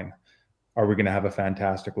fantastic line. Are we going to have a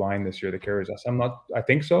fantastic line this year that carries us? I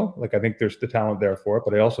think so. Like, I think there's the talent there for it,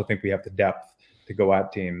 but I also think we have the depth to go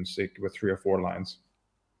at teams with 3 or 4 lines.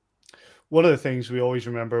 One of the things we always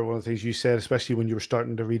remember, one of the things you said, especially when you were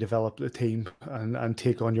starting to redevelop the team and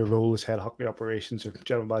take on your role as head of hockey operations or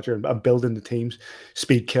general manager and building the teams,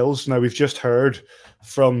 speed kills. Now, we've just heard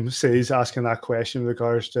from Says asking that question in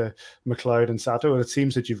regards to McLeod and Sato, and it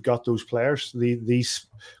seems that you've got those players, these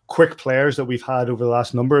quick players that we've had over the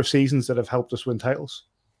last number of seasons that have helped us win titles.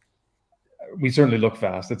 We certainly look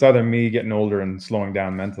fast. It's either me getting older and slowing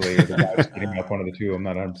down mentally, or the guys getting up, one of the two. I'm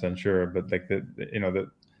not 100% sure, but like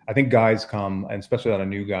I think guys come, and especially a lot of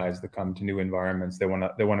new guys that come to new environments, they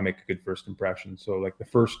want to make a good first impression. So like the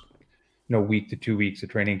first week to 2 weeks of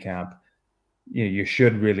training camp, you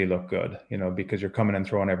should really look good, because you're coming and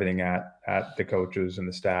throwing everything at the coaches and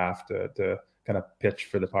the staff to kind of pitch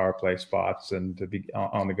for the power play spots and to be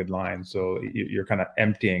on the good line. So you're kind of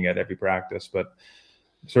emptying at every practice. But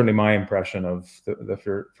certainly my impression of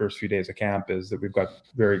the first few days of camp is that we've got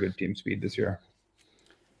very good team speed this year.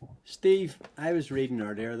 Steve, I was reading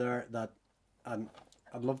earlier there that, and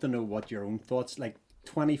I'd love to know what your own thoughts. Like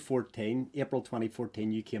 2014, April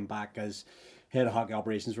 2014, you came back as head of hockey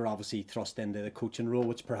operations. Were obviously thrust into the coaching role,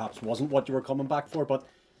 which perhaps wasn't what you were coming back for. But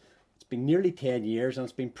it's been nearly 10 years, and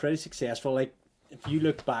it's been pretty successful. Like if you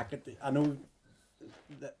look back at, I know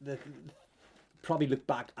the probably look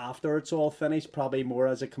back after it's all finished, probably more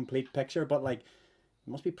as a complete picture. But like,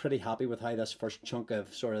 you must be pretty happy with how this first chunk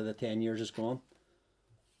of sort of the 10 years has gone.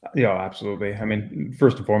 Yeah, absolutely. I mean,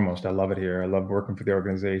 first and foremost, I love it here. I love working for the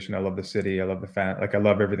organization. I love the city. I love the fan. Like, I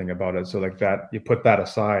love everything about it. So, like that, you put that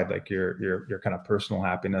aside, like your kind of personal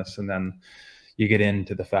happiness, and then you get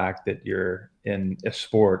into the fact that you're in a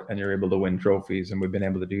sport and you're able to win trophies, and we've been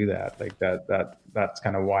able to do that. Like that's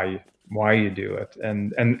kind of why you do it,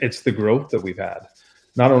 and it's the growth that we've had.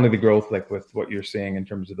 Not only the growth, like with what you're saying in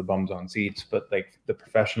terms of the bums on seats, but like the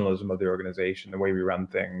professionalism of the organization, the way we run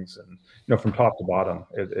things, and from top to bottom,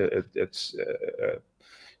 it's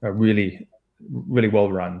a really, really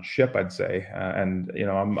well run ship, I'd say. And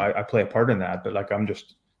I play a part in that, but like I'm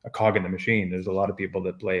just a cog in the machine. There's a lot of people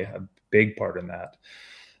that play a big part in that.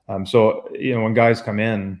 So when guys come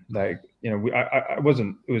in, like I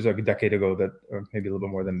wasn't. It was like a decade ago that, or maybe a little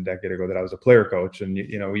bit more than a decade ago, that I was a player coach, and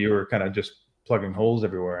you were kind of just plugging holes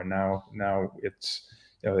everywhere, and now it's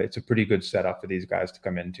it's a pretty good setup for these guys to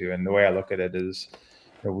come into. And the way I look at it is,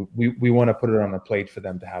 we want to put it on the plate for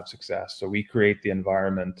them to have success. So we create the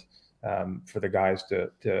environment for the guys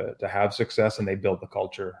to have success, and they build the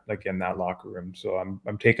culture like in that locker room. So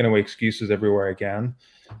I'm taking away excuses everywhere I can,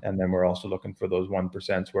 and then we're also looking for those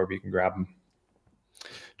 1% wherever you can grab them.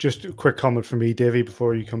 Just a quick comment from me, Davey,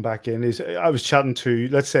 before you come back in, is I was chatting to,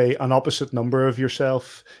 let's say, an opposite number of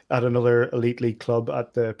yourself at another elite league club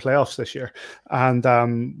at the playoffs this year. And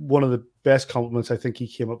one of the best compliments I think he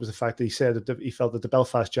came up was the fact that he said that he felt that the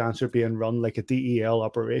Belfast Giants are being run like a DEL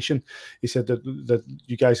operation. He said that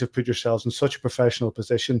you guys have put yourselves in such a professional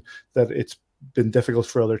position that it's been difficult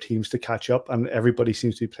for other teams to catch up, and everybody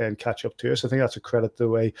seems to be playing catch up to us. I think that's a credit to the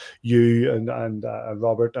way you and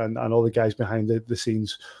Robert and all the guys behind the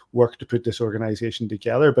scenes work to put this organization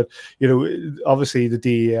together. But obviously the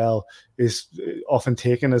DEL is often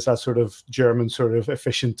taken as that sort of German sort of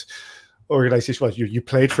efficient organization. Well, you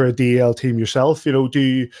played for a DEL team yourself.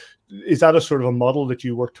 Is that a sort of a model that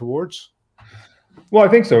you work towards? Well, I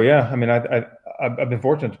think so. Yeah. I mean, I've been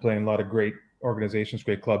fortunate to play in a lot of great organizations,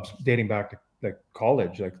 great clubs, dating back to like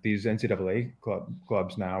college. Like these NCAA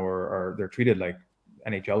clubs now are they're treated like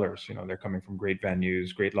NHLers. They're coming from great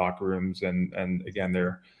venues, great locker rooms, and again,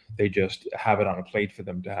 they just have it on a plate for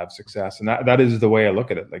them to have success. And that is the way I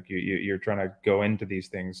look at it. Like you're trying to go into these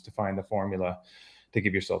things to find the formula to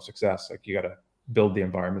give yourself success. Like you got to build the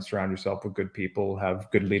environment, surround yourself with good people, have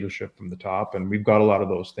good leadership from the top. And we've got a lot of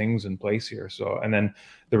those things in place here. So, and then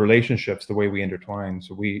the relationships, the way we intertwine.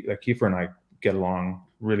 So Kiefer and I get along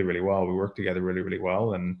really, really well. We work together really, really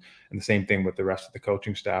well. And the same thing with the rest of the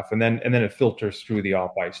coaching staff. And then it filters through the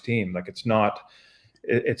off-ice team. Like it's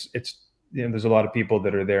there's a lot of people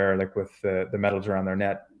that are there, like with the medals around their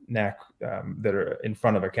neck that are in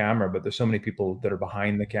front of a camera, but there's so many people that are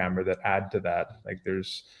behind the camera that add to that. Like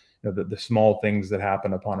there's the small things that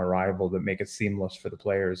happen upon arrival that make it seamless for the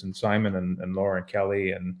players. And Simon and Laura and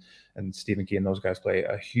Kelly and Stephen Key and those guys play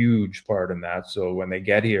a huge part in that. So when they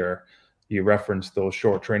get here, you reference those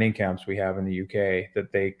short training camps we have in the UK,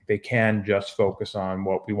 that they can just focus on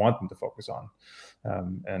what we want them to focus on.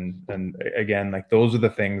 And again, like those are the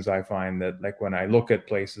things I find that, like when I look at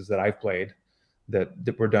places that I've played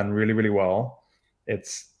that were done really, really well,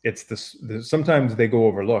 it's this sometimes they go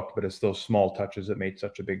overlooked, but it's those small touches that made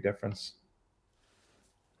such a big difference.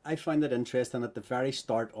 I find it interesting at the very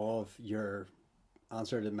start of your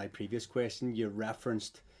answer to my previous question, you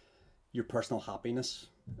referenced your personal happiness,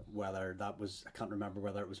 whether that was, I can't remember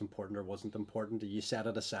whether it was important or wasn't important. You set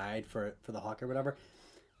it aside for the hockey or whatever.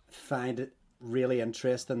 I find it really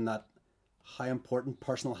interesting that how important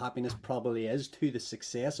personal happiness probably is to the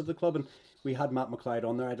success of the club. And we had Matt McLeod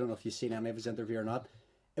on there. I don't know if you've seen any of his interview or not.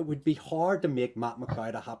 It would be hard to make Matt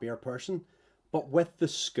McLeod a happier person, but with the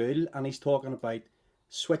school, and he's talking about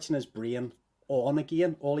switching his brain on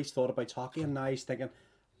again, all he's thought about hockey, and now he's thinking,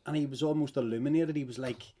 and he was almost illuminated. He was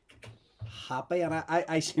like happy. And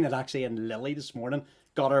I seen it actually in Lily this morning,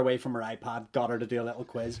 got her away from her iPad, got her to do a little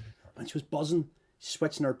quiz, and she was buzzing,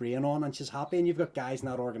 switching her brain on, and she's happy. And you've got guys in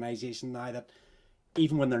that organisation now that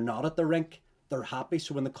even when they're not at the rink, they're happy.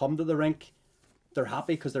 So when they come to the rink, they're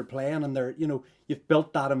happy because they're playing, and they're, you've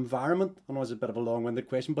built that environment. I know it's a bit of a long-winded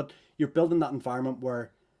question, but you're building that environment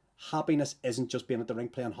where happiness isn't just being at the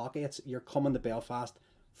rink playing hockey. It's you're coming to Belfast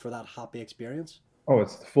for that happy experience. Oh,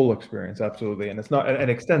 it's the full experience, absolutely, and it's not, and it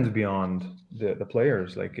extends beyond the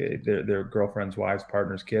players, like their girlfriends, wives,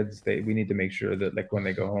 partners, kids. We need to make sure that, like, when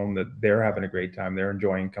they go home, that they're having a great time, they're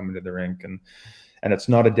enjoying coming to the rink, and it's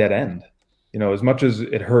not a dead end. You know, as much as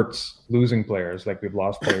it hurts losing players, like we've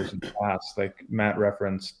lost players in the past, like Matt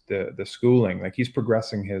referenced the schooling, like he's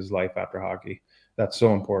progressing his life after hockey. That's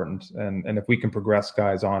so important, and if we can progress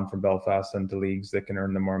guys on from Belfast into leagues that can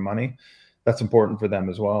earn them more money, that's important for them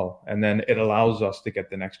as well. And then it allows us to get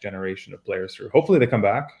the next generation of players through. Hopefully they come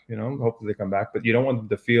back, but you don't want them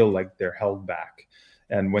to feel like they're held back.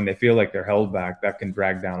 And when they feel like they're held back, that can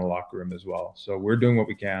drag down a locker room as well. So we're doing what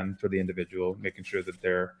we can for the individual, making sure that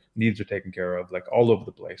their needs are taken care of, like all over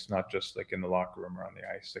the place, not just like in the locker room or on the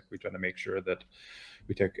ice. Like we try to make sure that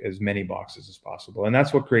we tick as many boxes as possible. And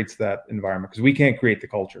that's what creates that environment, because we can't create the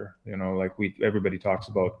culture. Like everybody talks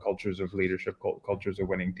about cultures of leadership, cultures of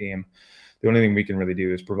winning team. The only thing we can really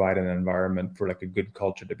do is provide an environment for like a good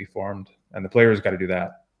culture to be formed, and the players got to do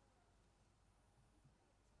that.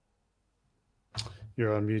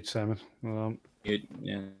 You're on mute, Simon.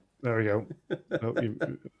 Yeah. There we go.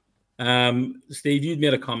 Steve, you'd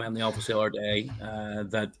made a comment in the office the other day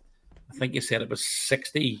that I think you said it was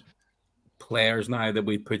 60 players now that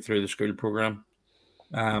we put through the school program.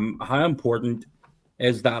 How important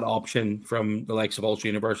is that option from the likes of Ulster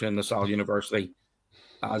University and LaSalle University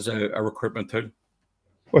as a recruitment tool?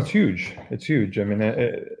 Well, it's huge. It's huge. I mean,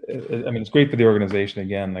 it's great for the organization.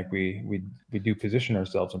 Again, like we do position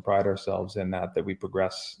ourselves and pride ourselves in that we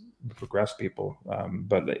progress people.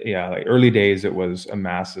 But yeah, like early days, it was a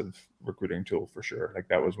massive recruiting tool for sure. Like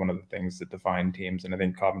that was one of the things that defined teams. And I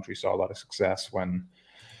think Coventry saw a lot of success when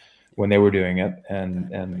they were doing it,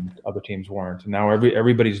 and other teams weren't. And now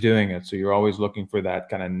everybody's doing it. So you're always looking for that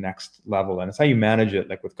kind of next level. And it's how you manage it,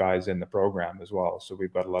 like with guys in the program as well. So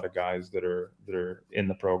we've got a lot of guys that are in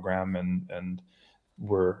the program, and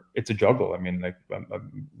it's a juggle. I mean, like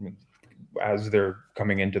as they're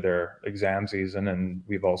coming into their exam season, and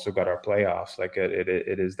we've also got our playoffs, like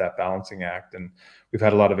it is that balancing act. And we've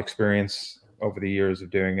had a lot of experience over the years of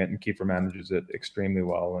doing it, and Kiefer manages it extremely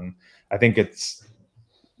well. And I think it's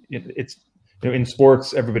in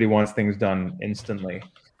sports, everybody wants things done instantly,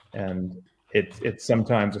 and it's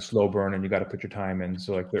sometimes a slow burn, and you got to put your time in.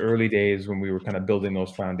 So like the early days when we were kind of building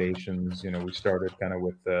those foundations, we started kind of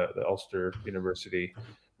with the Ulster University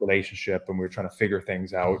relationship, and we were trying to figure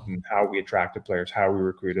things out, and how we attracted players, how we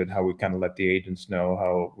recruited, how we kind of let the agents know,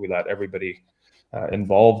 how we let everybody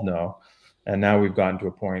involved know. And now we've gotten to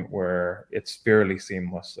a point where it's fairly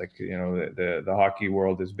seamless. Like, the hockey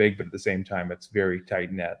world is big, but at the same time, it's very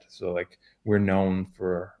tight knit. So like we're known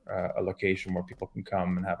for a location where people can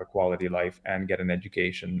come and have a quality life and get an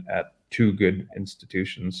education at two good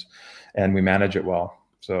institutions, and we manage it well.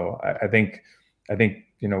 So I think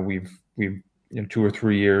we've 2 or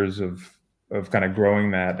 3 years of kind of growing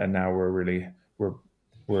that, and now we're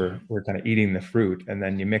kind of eating the fruit. And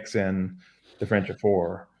then you mix in the French of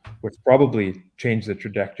Four, which probably changed the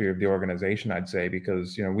trajectory of the organization, I'd say,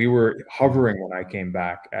 because we were hovering when I came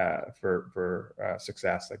back for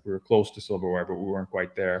success. Like we were close to silverware, but we weren't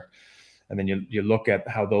quite there. And then you look at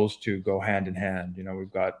how those two go hand in hand.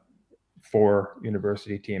 We've got 4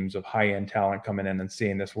 university teams of high-end talent coming in and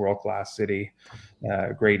seeing this world-class city,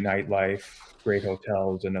 great nightlife, great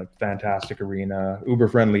hotels, and a fantastic arena,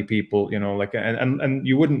 uber-friendly people. And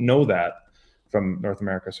you wouldn't know that from North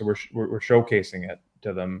America. So we're showcasing it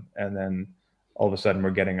to them, and then all of a sudden we're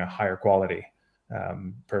getting a higher quality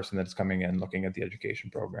person that's coming in looking at the education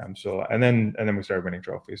program. So and then we started winning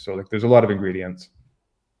trophies. So like there's a lot of ingredients.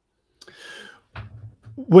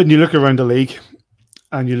 When you look around the league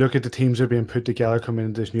and you look at the teams that are being put together coming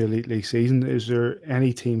into this new Elite League season, is there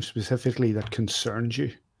any team specifically that concerns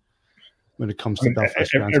you when it comes to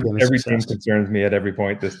Belfast? Every team concerns me at every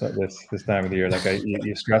point this time of the year. Like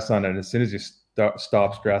you stress on it. As soon as you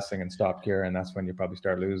stop stressing and stop caring, that's when you probably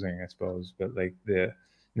start losing, I suppose. But like they're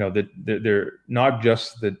not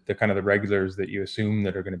just the kind of the regulars that you assume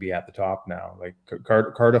that are going to be at the top now. Like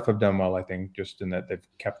Cardiff have done well, I think, just in that they've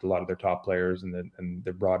kept a lot of their top players, and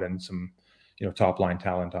they've brought in some top line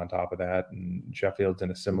talent on top of that. And Sheffield's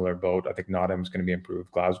in a similar boat. I think Nottingham's going to be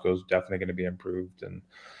improved. Glasgow's definitely going to be improved, and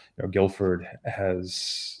Guildford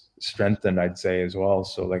has strengthened, I'd say, as well.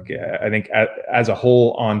 So like I think as a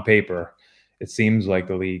whole on paper, it seems like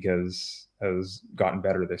the league has gotten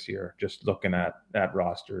better this year, just looking at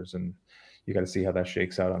rosters, and you got to see how that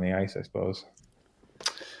shakes out on the ice, I suppose.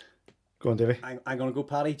 Go on, Davey. I'm going to go,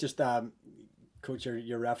 Paddy. Just Coach,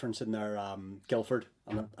 you're referencing their Guildford,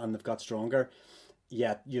 and they've got stronger.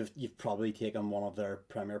 yet you've probably taken one of their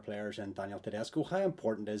premier players in Daniel Tedesco. How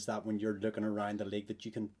important is that when you're looking around the league that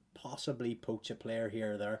you can possibly poach a player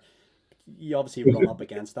here or there? You obviously run up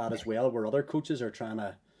against that as well, where other coaches are trying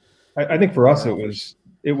to. I think for us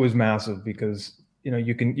it was massive because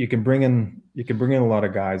you can bring in a lot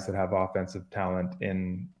of guys that have offensive talent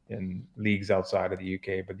in leagues outside of the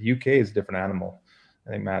UK, but the UK is a different animal.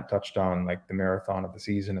 I think Matt touched on like the marathon of the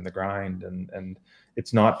season and the grind, and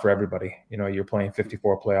it's not for everybody. You're playing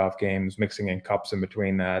 54 playoff games, mixing in cups in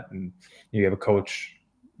between that, and you have a coach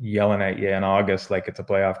yelling at you in August like it's a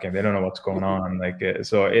playoff game. They don't know what's going on.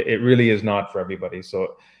 So it really is not for everybody.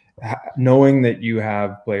 So knowing that you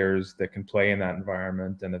have players that can play in that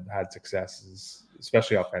environment and have had successes,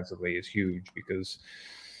 especially offensively, is huge because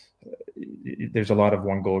there's a lot of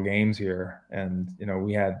 1-goal games here, and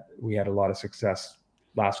we had a lot of success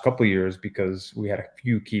last couple of years because we had a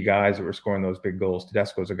few key guys that were scoring those big goals.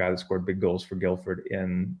 Tedesco's a guy that scored big goals for Guildford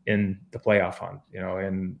in the playoff hunt,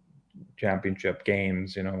 in championship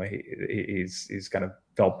games. He's kind of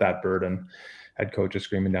felt that burden, had coaches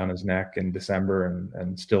screaming down his neck in December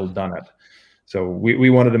and still done it. So we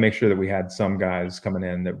wanted to make sure that we had some guys coming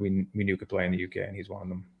in that we knew could play in the UK, and he's one of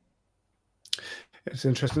them. It's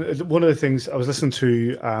interesting. One of the things I was listening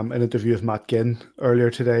to an interview with Matt Ginn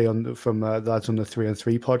earlier today from Lads on the 3 and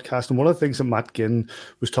 3 podcast, and one of the things that Matt Ginn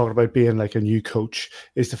was talking about being like a new coach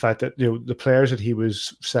is the fact that the players that he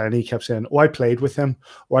was saying, he kept saying, "Oh, I played with him,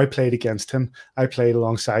 or I played against him, I played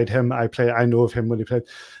alongside him, I know of him when he played."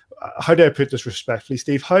 How do I put this respectfully,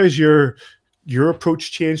 Steve? How has your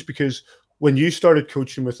approach changed? Because when you started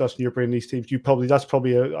coaching with us and you're bringing these teams, that's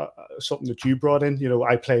probably something that you brought in.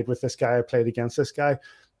 I played with this guy, I played against this guy.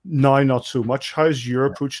 Now, not so much. How's your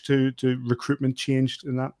approach to recruitment changed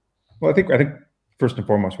in that? Well, I think first and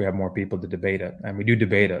foremost, we have more people to debate it, and we do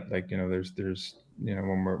debate it. Like there's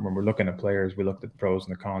when we're looking at players, we looked at the pros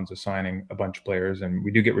and the cons of signing a bunch of players, and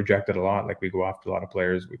we do get rejected a lot. Like we go after a lot of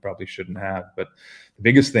players we probably shouldn't have. But the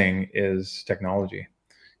biggest thing is technology.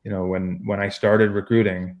 When I started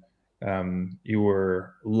recruiting, you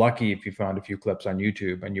were lucky if you found a few clips on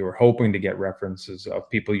YouTube, and you were hoping to get references of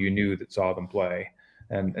people you knew that saw them play.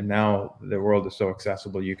 And now the world is so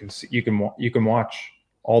accessible. You can watch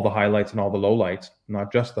all the highlights and all the lowlights,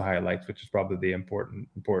 not just the highlights, which is probably the important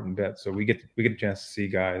bit. So we get a chance to see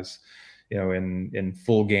guys, in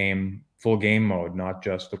full game mode, not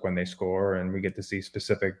just when they score, and we get to see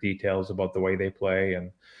specific details about the way they play,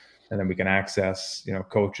 and then we can access,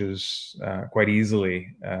 coaches quite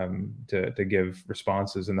easily to give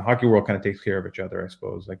responses. And the hockey world kind of takes care of each other, I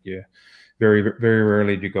suppose. Like very, very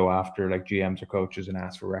rarely do you go after like GMs or coaches and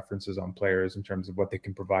ask for references on players in terms of what they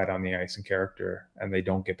can provide on the ice and character, and they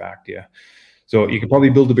don't get back to you. So you can probably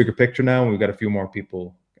build a bigger picture now, and we've got a few more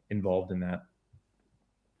people involved in that.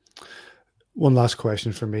 One last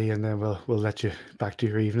question for me, and then we'll let you back to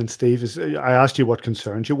your evening, Steve. I asked you what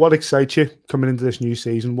concerns you, what excites you coming into this new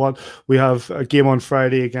season. We have a game on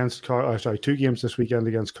Friday against 2 games this weekend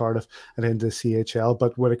against Cardiff and into the CHL.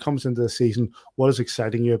 But when it comes into the season, what is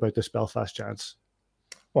exciting you about this Belfast Giants?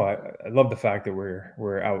 Well, I love the fact that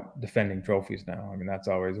we're out defending trophies now. I mean, that's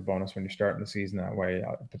always a bonus when you're starting the season that way.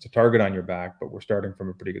 It's a target on your back, but we're starting from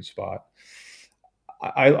a pretty good spot.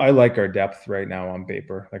 I like our depth right now on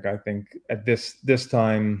paper. Like I think at this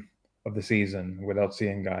time of the season, without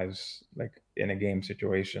seeing guys like in a game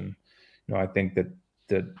situation, I think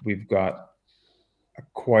that we've got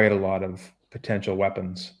quite a lot of potential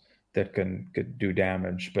weapons that could do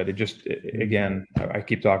damage. But again, I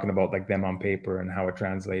keep talking about like them on paper and how it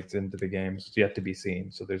translates into the games. It's yet to be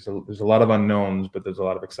seen. So there's a lot of unknowns, but there's a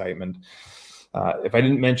lot of excitement. If I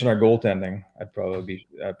didn't mention our goaltending, I'd probably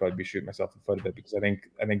be shooting myself in the foot a bit, because I think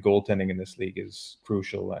goaltending in this league is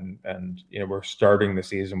crucial, and we're starting the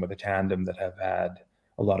season with a tandem that have had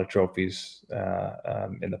a lot of trophies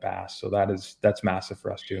in the past, so that's massive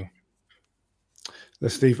for us too.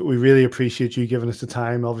 Steve, we really appreciate you giving us the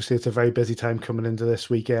time. Obviously, it's a very busy time coming into this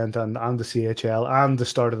weekend and the CHL and the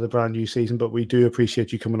start of the brand new season, but we do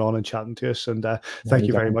appreciate you coming on and chatting to us, and thank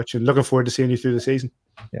you very much, and looking forward to seeing you through the season.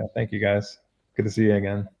 Yeah, thank you guys. Good to see you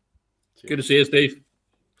again. Good to see you, Steve.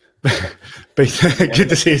 Good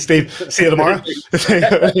to see you, Steve. See you tomorrow.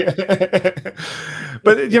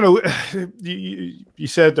 But you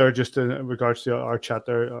said there, just in regards to our chat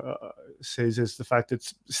there, says is the fact that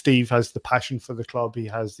Steve has the passion for the club, he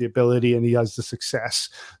has the ability, and he has the success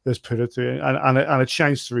that's put it through, and it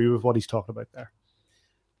shines through with what he's talking about there.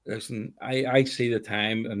 Listen, I see the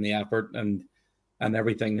time and the effort and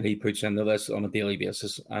everything that he puts into this on a daily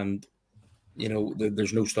basis, and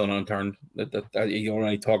there's no stone unturned. You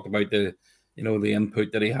already talked about the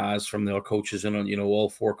input that he has from the other coaches, and all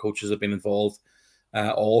 4 coaches have been involved.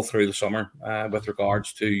 all through the summer with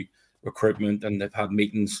regards to recruitment, and they've had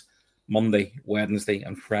meetings Monday, Wednesday,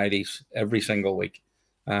 and Fridays every single week.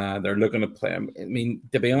 They're looking at play. I mean,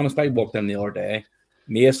 to be honest, I walked in the other day.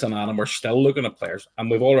 Mace and Adam were still looking at players, and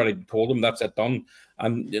we've already told them that's it done.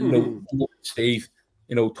 And Steve,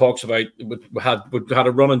 talks about we had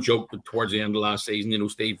a running joke towards the end of last season.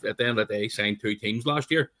 Steve at the end of the day signed 2 teams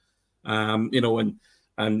last year.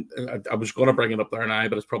 And I was going to bring it up there now,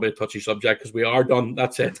 but it's probably a touchy subject because we are done.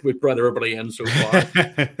 That's it. We've brought everybody in so far.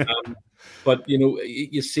 But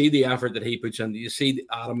you see the effort that he puts in. You see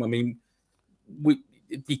Adam. I mean,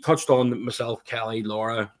 he touched on myself, Kelly,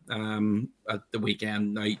 Laura, at the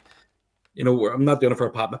weekend. Now, I'm not doing it for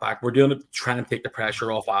a pat on the back. We're doing it to try and take the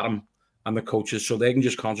pressure off Adam and the coaches so they can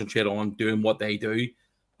just concentrate on doing what they do.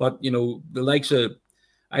 But, the likes of,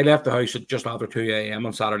 I left the house at just after 2 a.m.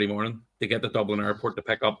 on Saturday morning to get to Dublin Airport to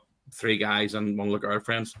pick up 3 guys and one of the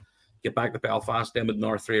girlfriends, get back to Belfast, then with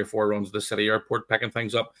another 3 or 4 runs to the city airport, picking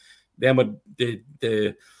things up. Then with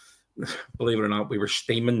the believe it or not, we were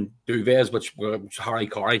steaming duvets, which was Harry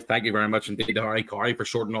Corey. Thank you very much indeed to Harry Corey for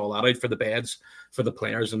sorting all that out for the beds, for the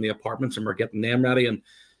players in the apartments, and we're getting them ready. And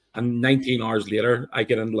 19 hours later, I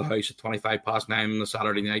get into the house at 9:25 on the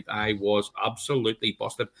Saturday night. I was absolutely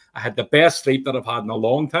busted. I had the best sleep that I've had in a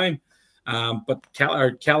long time. But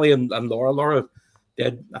Kelly and Laura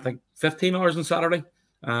did, I think, 15 hours on Saturday.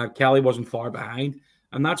 Kelly wasn't far behind.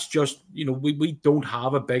 And that's just, we don't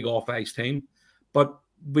have a big off-ice team, but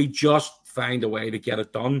we just find a way to get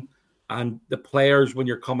it done. And the players, when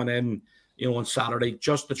you're coming in, on Saturday,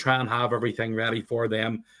 just to try and have everything ready for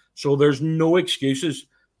them. So there's no excuses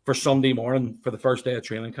for Sunday morning for the first day of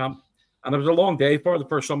training camp. And it was a long day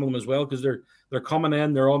for some of them as well, because they're coming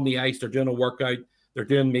in, they're on the ice, they're doing a workout, they're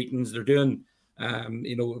doing meetings, they're doing,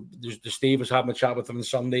 Steve was having a chat with them on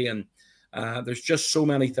Sunday, and there's just so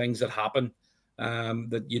many things that happen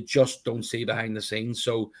that you just don't see behind the scenes.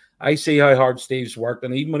 So I see how hard Steve's worked,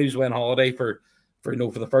 and even when he was away on holiday for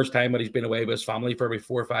the first time that he's been away with his family for about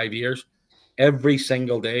 4 or 5 years, every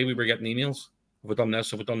single day we were getting emails. Have we done this?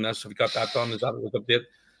 Have we done this? Have we got that done? Is that a update?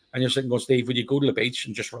 And you're sitting going, Steve, would you go to the beach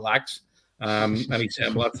and just relax? And he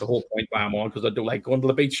said, well, that's the whole point why I'm on, because I don't like going to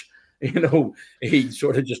the beach. He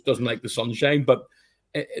sort of just doesn't like the sunshine. But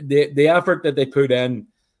the effort that they put in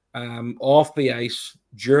off the ice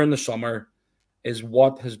during the summer is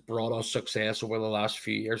what has brought us success over the last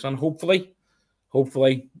few years. And hopefully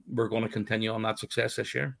we're going to continue on that success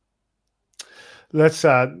this year. Let's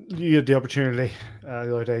you had the opportunity the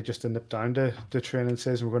other day just to nip down to the training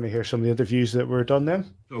session. We're going to hear some of the interviews that were done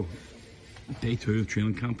then. So, day 2 of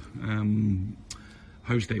training camp.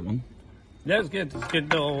 How's day 1? Yeah, it's good. It's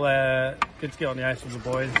good to get on the ice with the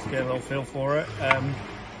boys, get a little feel for it.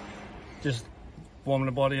 Just warming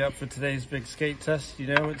the body up for today's big skate test.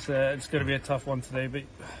 It's going to be a tough one today, but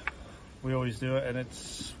we always do it, and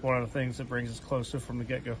it's one of the things that brings us closer from the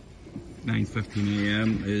get-go. 9:15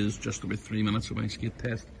 a.m. is just about 3 minutes of my skate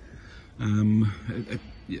test.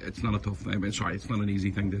 It's not a tough thing. It's not an easy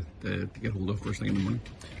thing to get hold of first thing in the morning.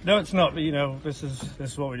 No, it's not. But this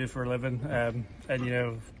is what we do for a living, and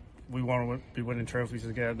we want to be winning trophies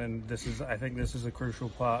again. And I think this is a crucial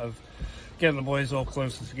part of getting the boys all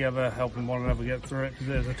closer together, helping one another get through it, because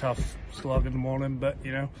it is a tough slog in the morning. But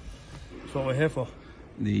it's what we're here for.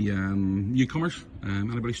 The newcomers,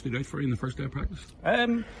 anybody stood out for you in the first day of practice?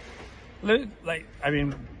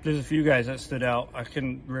 There's a few guys that stood out. I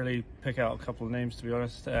couldn't really pick out a couple of names, to be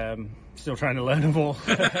honest. Still trying to learn them all.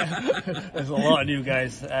 There's a lot of new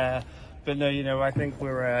guys. But no, I think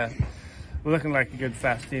we're looking like a good,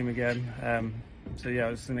 fast team again.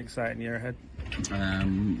 It's an exciting year ahead.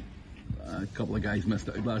 A couple of guys missed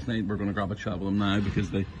out last night. We're going to grab a chat with them now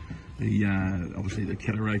because they obviously the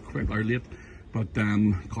kid arrived quite late. But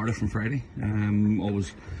Cardiff from Friday,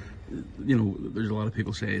 always, there's a lot of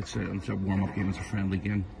people say it's a warm-up game, it's a friendly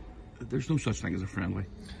game. There's no such thing as a friendly.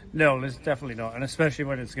 No, there's definitely not, and especially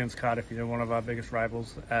when it's against Cardiff, one of our biggest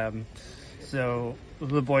rivals. So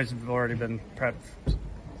the boys have already been prepped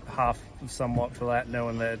somewhat for that,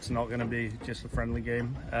 knowing that it's not going to be just a friendly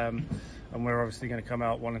game. And we're obviously going to come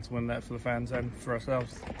out wanting to win that for the fans and for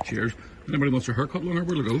ourselves. Cheers. Anybody wants a haircut longer?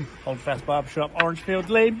 Where'll it go? Old Fast Barbershop, Orangefield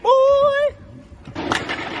Lane, boy!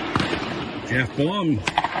 Jeff Blum,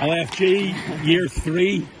 LFG, year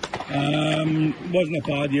 3. Wasn't a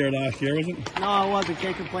bad year last year, was it? No, it wasn't.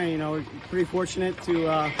 Can't complain. We're pretty fortunate to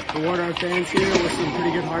reward our fans here with some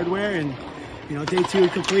pretty good hardware, and day 2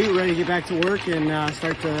 complete. We're ready to get back to work and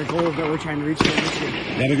start the goal that we're trying to reach this year.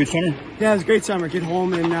 You have a good summer? Yeah, it was a great summer. Get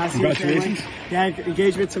home and see my family. Congratulations. Yeah,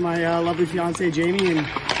 engagement to my lovely fiance Jamie, and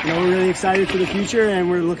we're really excited for the future, and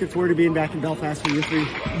we're looking forward to being back in Belfast for year 3.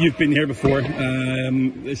 You've been here before.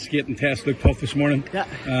 The skating test looked tough this morning. Yeah.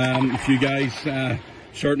 A few guys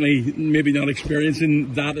certainly maybe not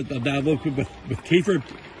experiencing that at that level with Kiefer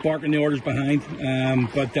barking the orders behind.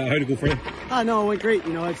 But how'd it go for you? No, it went great.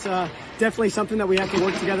 It's definitely something that we have to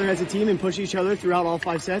work together as a team and push each other throughout all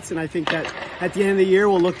 5 sets. And I think that at the end of the year,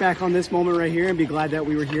 we'll look back on this moment right here and be glad that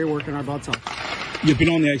we were here working our butts off. You've been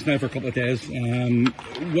on the ice now for a couple of days.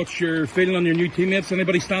 What's your feeling on your new teammates?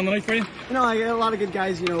 Anybody standing out for you? I got a lot of good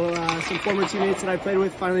guys. Some former teammates that I played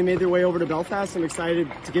with finally made their way over to Belfast. I'm excited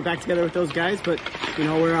to get back together with those guys. But,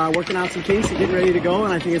 we're working out some kinks and getting ready to go,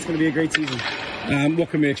 and I think it's going to be a great season.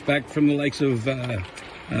 What can we expect from the likes of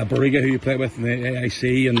Barriga, who you play with in the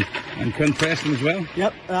AIC, and Quinn Preston as well?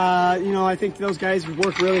 Yep. I think those guys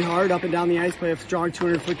work really hard up and down the ice, play a strong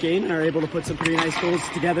 200-foot game, and are able to put some pretty nice goals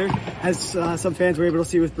together, as some fans were able to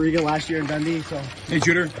see with Barriga last year in Dundee. So, hey,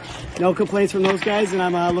 Shooter. No complaints from those guys, and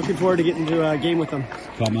I'm looking forward to getting into a game with them.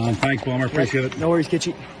 Come on. Thanks, Bomber. Appreciate it. No worries,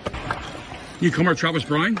 Kitchy. Newcomer Travis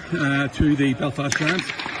Brown to the Belfast Giants.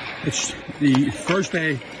 It's the first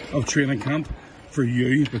day of training camp for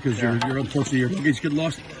you because you're unfortunately your luggage get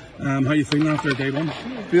lost. How are you feeling after day 1?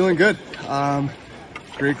 Feeling good.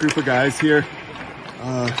 Great group of guys here.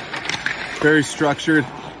 Very structured.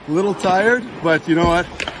 A little tired, but you know what?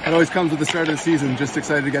 It always comes with the start of the season. Just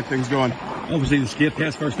excited to get things going. Obviously, the skate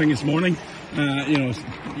test first thing this morning.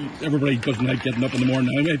 Everybody doesn't like getting up in the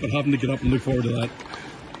morning anyway, but having to get up and look forward to that.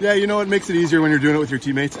 Yeah, it makes it easier when you're doing it with your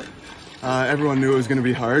teammates. Everyone knew it was going to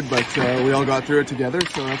be hard, but we all got through it together,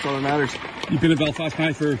 so that's all that matters. You've been in Belfast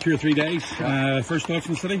now for 2 or 3 days. First thoughts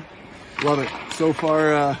in the city? Love it. So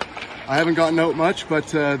far, I haven't gotten out much, but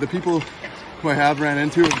the people who I have ran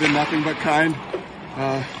into have been nothing but kind,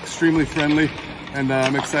 extremely friendly, and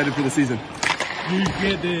I'm excited for the season.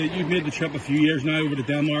 You've made the trip a few years now over to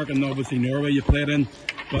Denmark and obviously Norway you played in,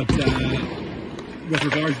 but with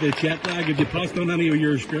regards to the jet lag, have you passed on any of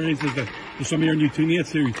your experiences to some of your new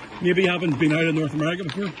teammates who maybe haven't been out of North America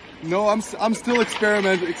before? No, I'm still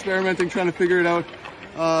experimenting, trying to figure it out.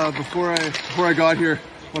 Before I got here,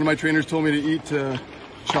 one of my trainers told me to eat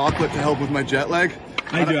chocolate to help with my jet lag.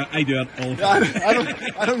 I do it all the time.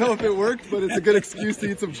 I don't know if it worked, but it's a good excuse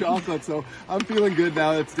to eat some chocolate. So I'm feeling good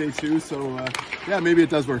now. It's day 2, so maybe it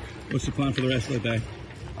does work. What's the plan for the rest of the day?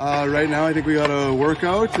 Right now, I think we got to work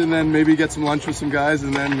out and then maybe get some lunch with some guys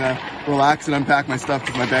and then relax and unpack my stuff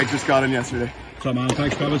because my bag just got in yesterday. So, man,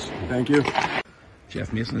 thanks, Travis. Thank you.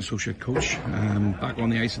 Jeff Mason, associate coach, back on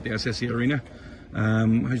the ice at the SSE Arena.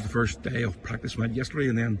 How's the first day of practice went yesterday,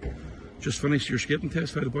 and then just finished your skating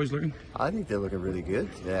test? How are the boys looking? I think they're looking really good.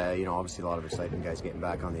 Obviously a lot of excitement, guys getting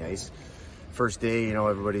back on the ice. First day,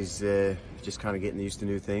 everybody's just kind of getting used to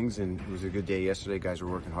new things, and it was a good day yesterday. Guys were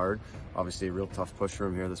working hard. Obviously a real tough push for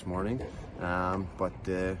them here this morning, but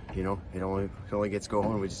it only gets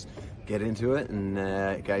going. We just get into it,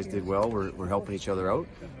 and guys did well. We're helping each other out,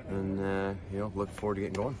 and looking forward to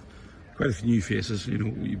getting going. Quite a few new faces.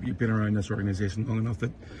 You've been around this organisation long enough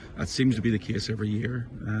that seems to be the case every year.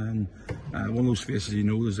 And one of those faces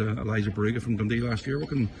is Elijah Barriga from Dundee last year. What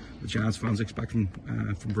can the Giants fans expect from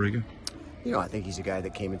Barriga? I think he's a guy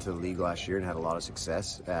that came into the league last year and had a lot of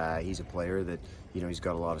success. He's a player that, he's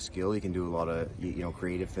got a lot of skill. He can do a lot of,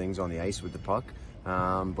 creative things on the ice with the puck.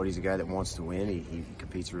 But he's a guy that wants to win. He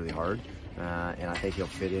competes really hard. And I think he'll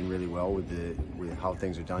fit in really well with how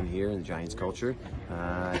things are done here in the Giants culture.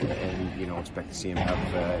 And expect to see him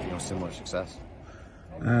have, similar success.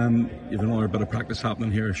 You've another bit of practice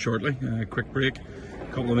happening here shortly. Quick break.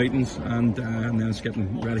 Couple of meetings, and then it's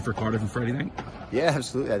getting ready for Cardiff on Friday night. Yeah,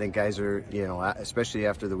 absolutely. I think guys are, especially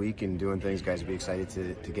after the week and doing things, guys will be excited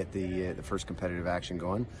to get the first competitive action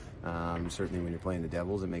going. Certainly when you're playing the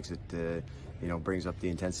Devils, it makes it, brings up the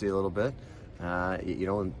intensity a little bit.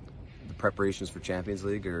 And the preparations for Champions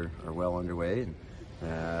League are well underway, and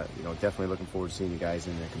definitely looking forward to seeing you guys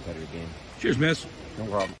in a competitive game. Cheers, miss. No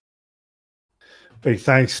problem. Big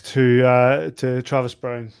thanks to Travis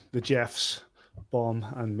Brown, the Jeffs, Baum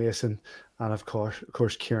and Mason, and of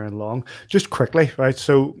course Kieran Long. Just quickly, right?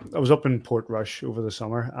 So I was up in Portrush over the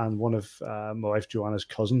summer, and one of my wife Joanna's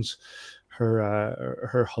cousins,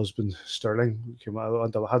 her husband Sterling came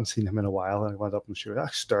out. I hadn't seen him in a while, and I went up and she was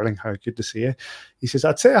like, Sterling, how good to see you. He says,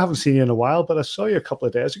 I'd say I haven't seen you in a while, but I saw you a couple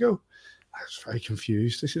of days ago. I was very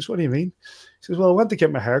confused. I says, what do you mean? He says, well, I went to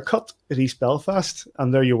get my hair cut at East Belfast,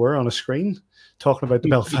 and there you were on a screen talking about the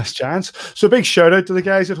Belfast Giants. So big shout out to the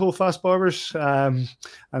guys at Holdfast Barbers. And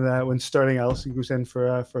when Sterling Ellison goes in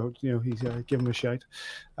for he's give him a shout.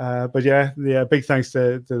 But yeah, big thanks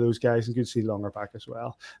to those guys, and good to see Longer back as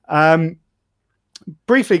well.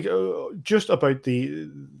 Briefly, just about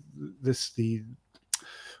the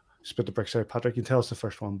split the bricks out, Patrick. You can tell us the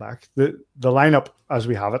first one back. The lineup as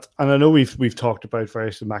we have it, and I know we've talked about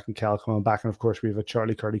various Mac and Cal coming back, and of course we have a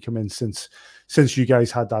Charlie Curdy come in since you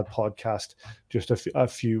guys had that podcast just a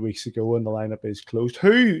few weeks ago, and the lineup is closed.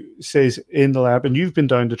 Who says in the lineup, and you've been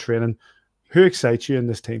down to training, who excites you in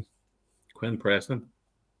this team? Quinn Preston.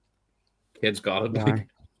 Kid's got it.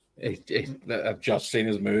 I've just seen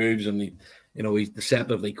his moves, and he's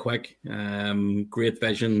deceptively quick. Great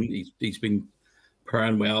vision. He's been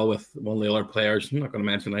pairing well with one of the other players. I'm not going to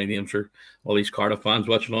mention any names for all these Cardiff fans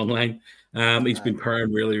watching online. He's been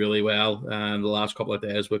pairing really, really well the last couple of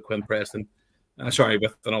days with Quinn Preston.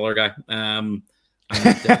 With another guy. And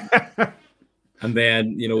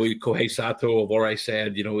then, Kohei Sato, I've already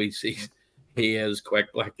said, he is quick.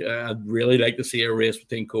 I'd really like to see a race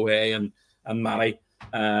between Kohei and Matty.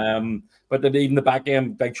 But then even the back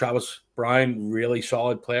end, big Travis Brown, really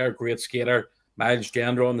solid player, great skater. Miles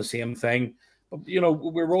Gendron on the same thing. But,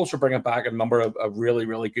 we're also bringing back a number of really,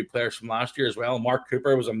 really good players from last year as well. Mark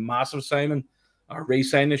Cooper was a massive signing, or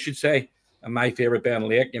re-sign, I should say. And my favorite, Ben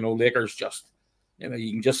Lake. Laker's just, you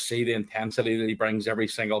can just see the intensity that he brings every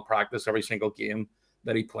single practice, every single game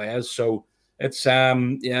that he plays. So it's, I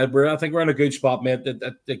think we're in a good spot, mate.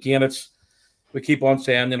 Again, we keep on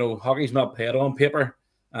saying, hockey's not paid on paper.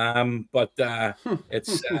 But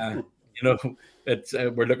it's,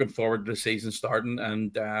 we're looking forward to the season starting,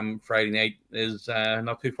 and Friday night is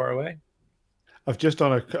not too far away. I've just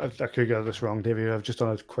done I could get this wrong, David. I've just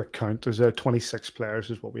done a quick count. There's 26 players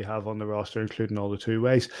is what we have on the roster, including all the two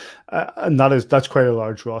ways, and that's quite a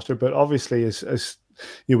large roster. But obviously, as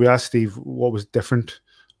we asked Steve what was different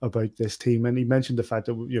about this team, and he mentioned the fact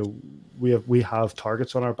that we have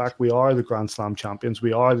targets on our back. We are the Grand Slam champions.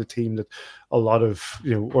 We are the team that a lot of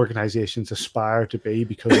organizations aspire to be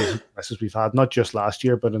because of the successes we've had, not just last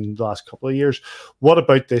year, but in the last couple of years. What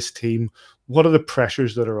about this team? What are the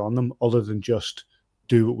pressures that are on them other than just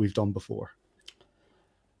do what we've done before?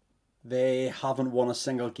 They haven't won a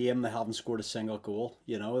single game. They haven't scored a single goal.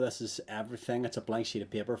 This is everything. It's a blank sheet of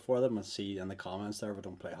paper for them. I see in the comments there, we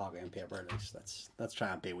don't play hockey on paper. Let's try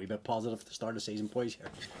and be a wee bit positive to start the season, boys.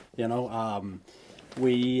 Here,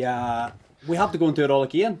 we have to go and do it all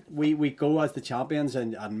again. We go as the champions,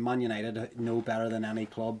 and Man United know better than any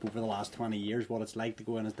club over the last 20 years what it's like to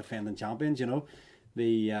go in as defending champions. Not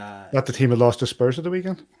the team that lost to Spurs at the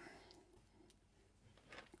weekend.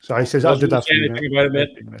 So I says I did that for you.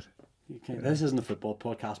 Okay, this isn't a football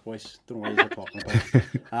podcast, boys. Don't know what you're talking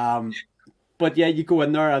about. But yeah, you go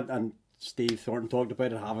in there, and Steve Thornton talked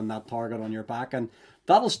about it, having that target on your back, and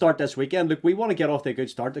that'll start this weekend. Look, we want to get off to a good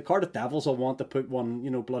start. The Cardiff Devils will want to put one,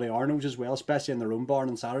 bloody Arnos as well, especially in their own barn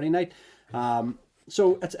on Saturday night.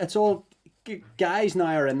 So it's all guys now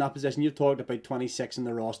are in that position. You've talked about 26 in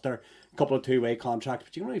the roster, a couple of two-way contracts,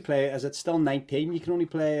 but you can only play. Is it still 19? You can only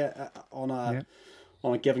play on a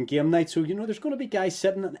given game night. So, there's going to be guys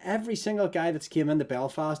sitting, and every single guy that's came into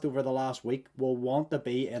Belfast over the last week will want to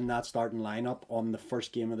be in that starting lineup on the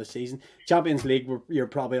first game of the season. Champions League, you're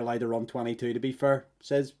probably allowed to run 22, to be fair,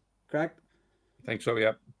 says, correct? I think so,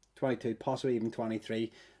 yeah. 22, possibly even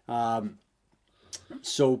 23. But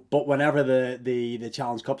whenever the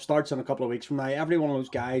Challenge Cup starts in a couple of weeks from now, every one of those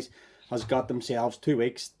guys has got themselves 2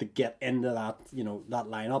 weeks to get into that, that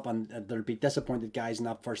lineup, and there'll be disappointed guys in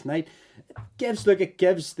that first night. It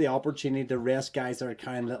gives the opportunity to rest guys that are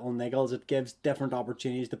carrying little niggles. It gives different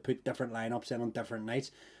opportunities to put different lineups in on different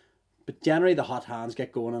nights. But generally, the hot hands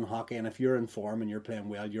get going in hockey, and if you're in form and you're playing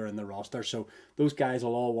well, you're in the roster. So those guys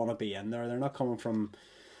will all want to be in there. They're not coming from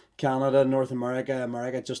Canada, North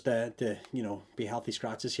America, just to be healthy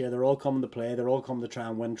scratches here. They're all coming to play. They're all coming to try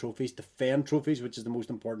and win trophies, defend trophies, which is the most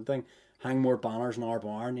important thing. Hang more banners in our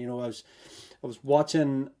barn. I was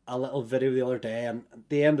watching a little video the other day, and at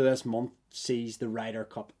the end of this month sees the Ryder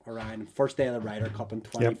Cup around. First day of the Ryder Cup in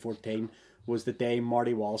 2014 was the day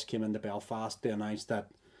Marty Walsh came into Belfast to announce that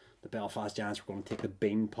the Belfast Giants were going to take the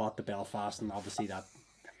bean pot to Belfast, and obviously that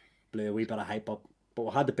blew a wee bit of hype up. But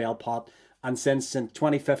we had the bell pot. And since in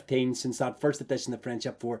 2015, since that first edition of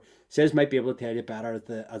Friendship 4, Says might be able to tell you better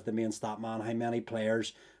as the main stat man how many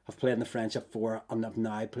players have played in the Friendship 4 and have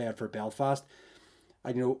now played for Belfast.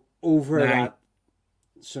 And over 9. That,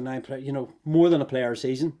 so 9 players, more than a player a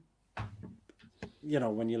season.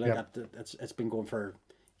 When you look at it's been going for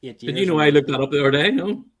 8 years. Did you know I looked that up the other day?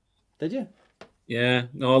 No. Did you? Yeah,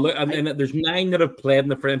 no, look, and there's 9 that have played in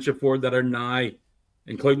the Friendship 4 that are now,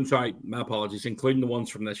 including, sorry, my apologies, including the ones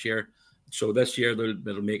from this year. So this year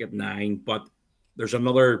they'll make it 9, but there's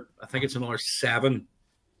another, I think it's another 7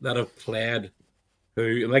 that have played.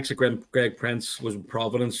 Who, like Greg Prince was in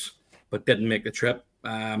Providence, but didn't make the trip.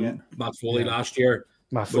 Matt Foley last year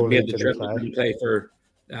made the trip,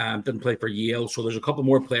 didn't play for Yale. So there's a couple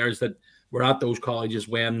more players that were at those colleges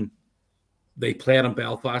when they played in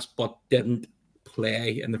Belfast, but didn't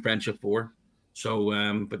play in the Friendship 4.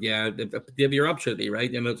 So, but yeah, Dave, you're absolutely right.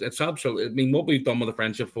 You know, it's absolutely. I mean, what we've done with the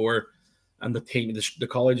Friendship 4 and the team, the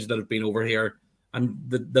colleges that have been over here, and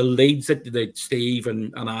the leads that Steve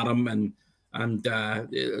and Adam and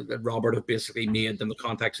Robert have basically made, in the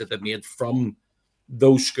context that they've made from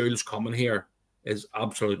those schools coming here, is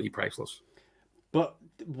absolutely priceless. But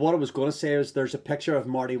what I was going to say is there's a picture of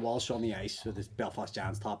Marty Walsh on the ice with his Belfast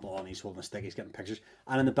Giants top on. He's holding a stick. He's getting pictures.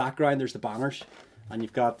 And in the background, there's the banners. And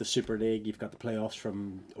you've got the Super League. You've got the playoffs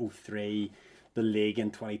from 2003, the league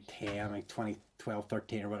in 2010, like 2012,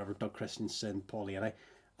 13 or whatever, Doug Christensen, Paul Leary.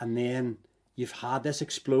 And then you've had this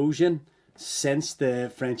explosion since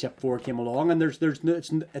the Friendship 4 came along, and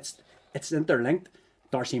it's interlinked.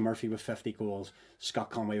 Darcy Murphy with 50 goals, Scott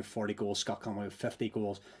Conway with 40 goals, Scott Conway with 50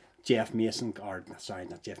 goals, Jeff Baum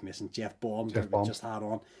that we just had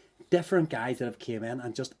on. Different guys that have came in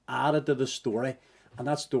and just added to the story, and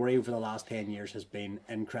that story over the last 10 years has been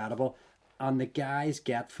incredible. And the guys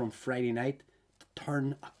get from Friday night to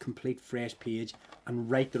turn a complete fresh page and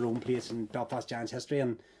write their own place in Belfast Giants history,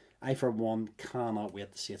 and I, for one, cannot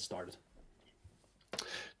wait to see it started.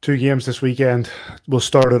 2 games this weekend. We'll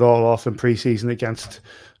start it all off in pre-season against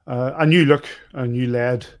a new look, a new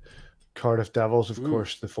led Cardiff Devils, of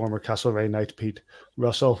course, the former Castlereagh Knight, Pete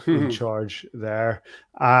Russell, in charge there.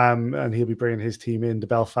 And he'll be bringing his team in to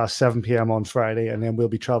Belfast 7 p.m. on Friday, and then we'll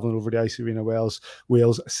be travelling over to Ice Arena Wales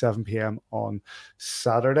 7 p.m. on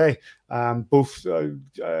Saturday. Both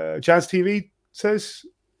Giants TV says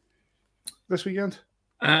this weekend.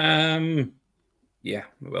 Yeah,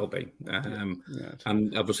 it will be.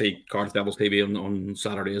 And obviously Cardiff Devils TV on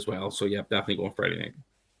Saturday as well. So yeah, definitely going Friday night.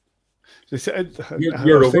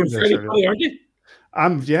 You're over Friday, aren't you?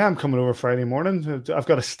 I'm coming over Friday morning. I've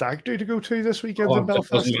got a stag do to go to this weekend in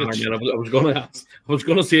Belfast. I was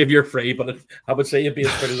going to say if you're free, but I would say you'd be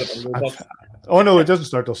as free as I Oh no, it doesn't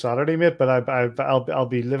start till Saturday, mate. But I'll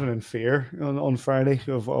be living in fear on Friday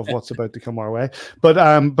of what's about to come our way. But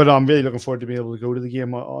I'm really looking forward to being able to go to the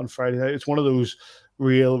game on Friday night. It's one of those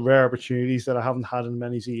real rare opportunities that I haven't had in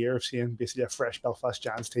many a year of seeing basically a fresh Belfast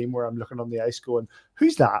Giants team where I'm looking on the ice going,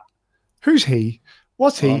 who's that? Who's he?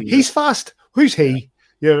 What's he? He's fast. Who's he?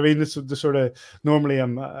 You know what I mean? It's the sort of normally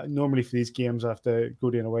for these games I have to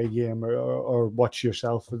go to an away game or watch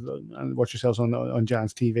yourselves on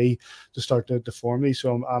Giants TV to start to form these.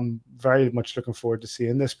 So I'm very much looking forward to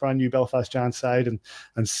seeing this brand new Belfast Giants side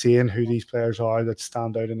and seeing who these players are that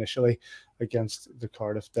stand out initially against the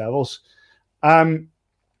Cardiff Devils.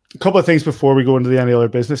 A couple of things before we go into any other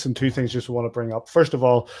business, and 2 things just want to bring up. First of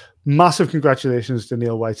all, massive congratulations to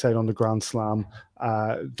Neil Whiteside on the Grand Slam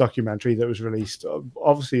documentary that was released.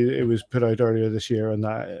 Obviously, it was put out earlier this year in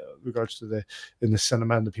regards to in the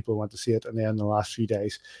cinema, and the people who went to see it. And then in the last few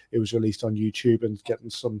days, it was released on YouTube and getting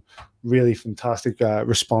some really fantastic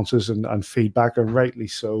responses and feedback, and rightly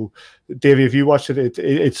so. Davey, if you watched it,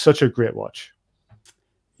 it's such a great watch.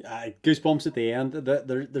 Goosebumps at the end.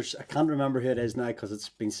 There's I can't remember who it is now because it's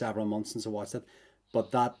been several months since I watched it,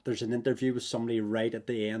 but there's an interview with somebody right at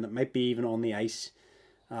the end. It might be even on the ice.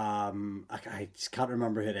 I just can't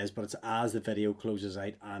remember who it is, but it's as the video closes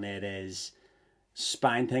out, and it is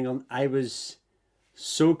spine tingling. I was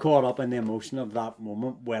so caught up in the emotion of that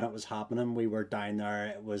moment when it was happening. We were down there.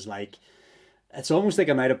 It was like, it's almost like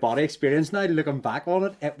an out of body experience now. Looking back on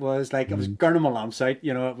it, it was like it was burning my lamps out.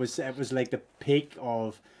 You know, it was like the peak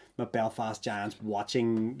of my Belfast Giants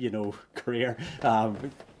watching, career.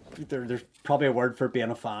 There's probably a word for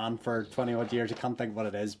being a fan for 20 odd years. I can't think what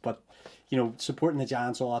it is, but supporting the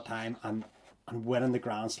Giants all the time and winning the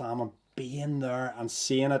Grand Slam and being there and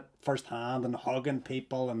seeing it firsthand and hugging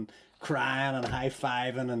people and crying and high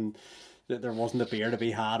fiving, and there wasn't a beer to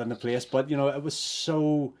be had in the place, but it was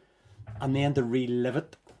so. And then to relive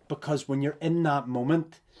it, because when you're in that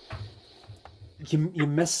moment, you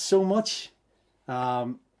miss so much.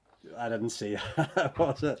 I didn't see it.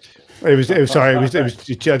 Was it? It was. Sorry. It was.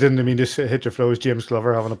 I didn't mean to hit your flow. It was James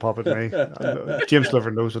Glover having a pop at me. James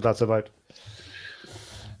Glover knows what that's about.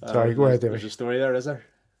 Sorry, go ahead, David. There's a story there, is there?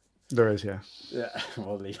 There is, yeah. Yeah,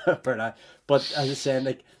 we'll leave it for now. But as I was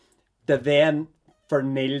saying, for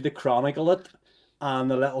Neil to chronicle it and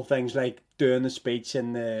the little things like doing the speech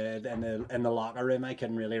in the locker room. I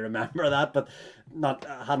couldn't really remember that, but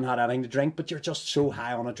I hadn't had anything to drink. But you're just so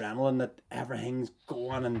high on adrenaline that everything's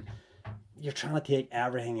going and you're trying to take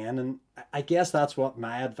everything in. And I guess that's what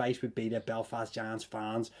my advice would be to Belfast Giants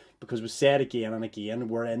fans, because we said again and again,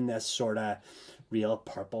 we're in this sort of real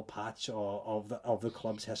purple patch of the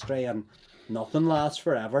club's history, and nothing lasts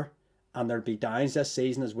forever, and there'll be downs this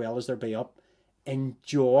season as well as there'll be up.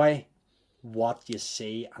 Enjoy what you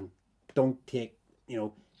see and don't take,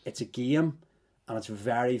 it's a game and it's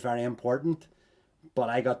very, very important. But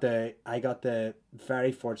I got the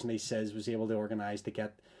very fortunately Sis was able to organise to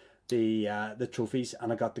get the trophies,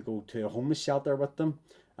 and I got to go to a homeless shelter with them.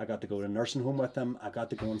 I got to go to a nursing home with them. I got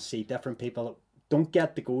to go and see different people that don't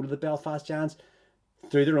get to go to the Belfast Giants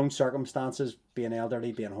through their own circumstances, being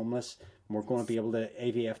elderly, being homeless. And we're going to be able to,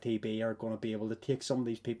 AVFTB are going to be able to take some of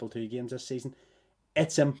these people to games this season.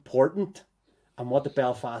 It's important, and what the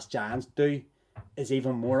Belfast Giants do is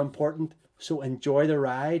even more important. So enjoy the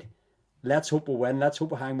ride. Let's hope we win. Let's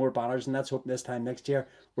hope we hang more banners, and let's hope this time next year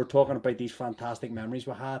we're talking about these fantastic memories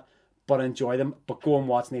we had. But enjoy them. But go and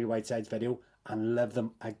watch Neil Whiteside's video and live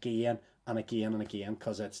them again and again and again,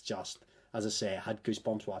 because it's just, as I say, I had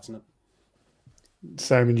goosebumps watching it.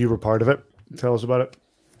 Simon, you were part of it. Tell us about it.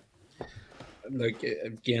 Like,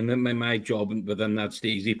 again, my job within that's the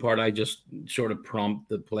easy part. I just sort of prompt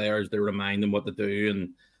the players to remind them what to do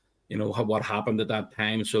and what happened at that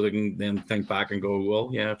time, so they can then think back and go, well,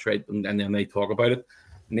 yeah, that's right, and then they talk about it.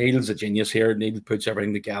 Neil's a genius here. Neil puts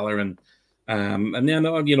everything together, and then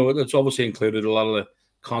it's obviously included a lot of the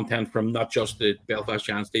content from not just the Belfast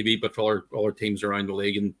Giants TV, but for other teams around the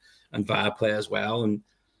league and Viaplay as well, and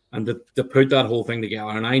to put that whole thing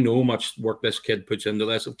together. And I know how much work this kid puts into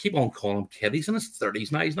this. I keep on calling him kid. He's in his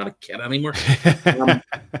 30s now. He's not a kid anymore.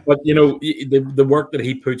 But the work that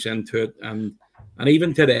he puts into it, and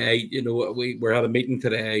even today, we had a meeting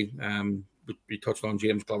today. We touched on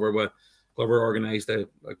James Glover. Glover organised a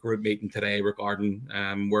group meeting today regarding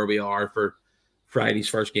where we are for Friday's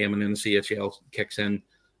first game, and then the CHL kicks in.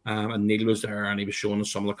 And Neil was there, and he was showing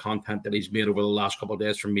us some of the content that he's made over the last couple of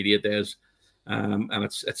days from media days. And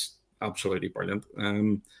it's absolutely brilliant.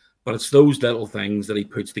 But it's those little things that he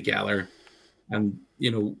puts together and,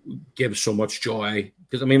 gives so much joy.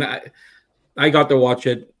 Because, I got to watch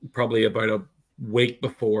it probably about a week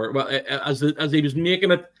before. Well, as he was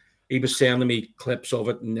making it, he was sending me clips of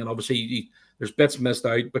it. And then obviously there's bits missed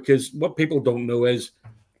out, because what people don't know is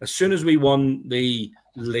as soon as we won the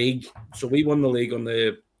league, so we won the league on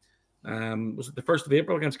the, was it the 1st of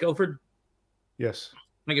April against Guildford? Yes.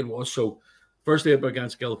 I think it was. So 1st of April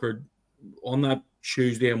against Guildford, on that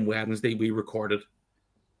Tuesday and Wednesday, we recorded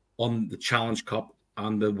on the Challenge Cup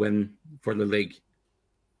and the win for the league.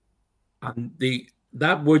 And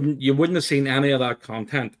you wouldn't have seen any of that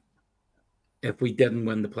content if we didn't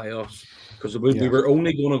win the playoffs, because we were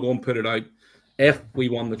only going to go and put it out if we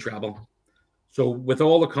won the treble. So with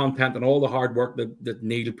all the content and all the hard work that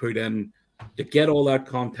Neil put in to get all that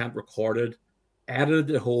content recorded, edited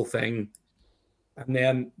the whole thing, and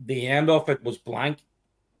then the end of it was blank,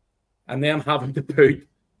 and then having to put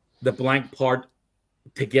the blank part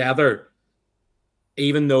together,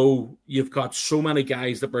 even though you've got so many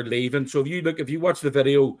guys that were leaving. So if you watch the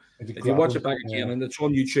video, if you watch it back again, and it's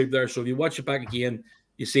on YouTube there, so if you watch it back again,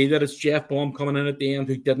 you see that it's Jeff Baum coming in at the end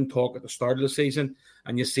who didn't talk at the start of the season,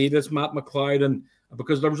 and you see that it's Matt McLeod, and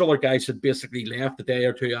because there was other guys that basically left a day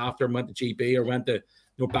or two after and went to GB or went to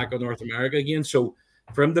back to North America again. So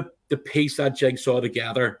for him to piece that jigsaw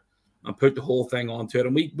together and put the whole thing onto it,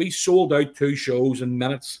 and we sold out 2 shows in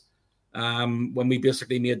minutes when we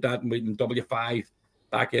basically made that in W5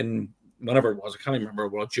 back in whenever it was. I can't remember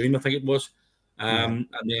what, June I think it was. And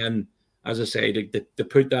then, as I say, to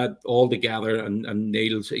put that all together, and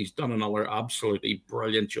Neil's, he's done another absolutely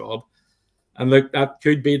brilliant job. And look, that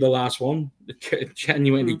could be the last one. It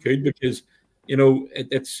genuinely could, because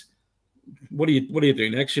it's what do you do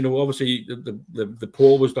next? Obviously the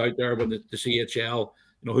poll was out there when the CHL,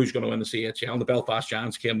 who's going to win the CHL, and the Belfast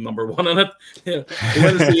Giants came number 1 in it. If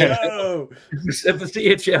the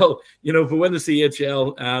CHL, if we win the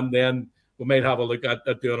CHL, then we might have a look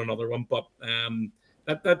at doing another one. But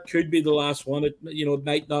that could be the last one. It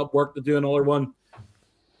might not work to do another one,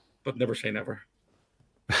 but never say never.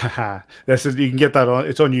 This is, you can get that on.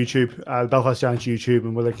 It's on YouTube, Belfast Giants YouTube,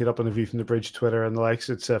 and we'll link it up on the View from the Bridge Twitter and the likes.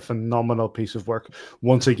 It's a phenomenal piece of work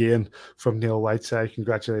once again from Neil Whiteside.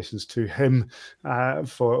 Congratulations to him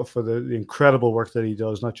for the incredible work that he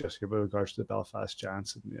does, not just here with regards to the Belfast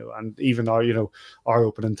Giants, and even our our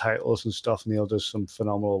opening titles and stuff. Neil does some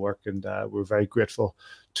phenomenal work, and we're very grateful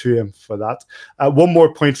to him for that. One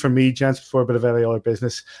more point from me, gents, before a bit of any other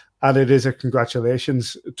business, and it is a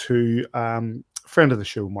congratulations to friend of the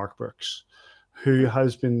show, Mark Brooks, who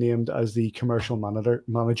has been named as the commercial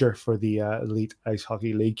manager for the Elite Ice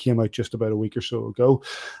Hockey League. Came out just about a week or so ago.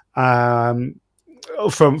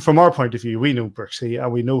 From our point of view, we know Brooksy,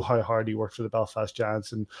 and we know how hard he worked for the Belfast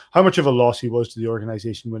Giants and how much of a loss he was to the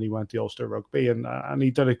organisation when he went to Ulster Rugby, and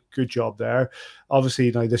he did a good job there.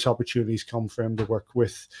 Obviously, now this opportunity's come for him to work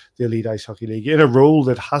with the Elite Ice Hockey League in a role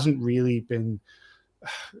that hasn't really been.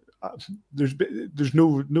 There's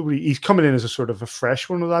nobody. He's coming in as a sort of a fresh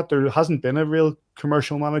one of that. There hasn't been a real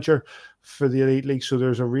commercial manager for the Elite League, so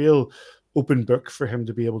there's a real open book for him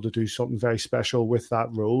to be able to do something very special with that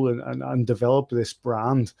role and develop this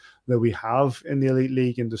brand that we have in the Elite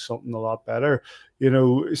League into something a lot better.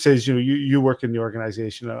 It says you work in the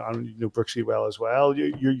organisation and you know Brooksy well as well.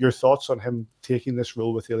 Your thoughts on him taking this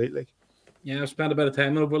role with the Elite League? Yeah, I've spent a bit of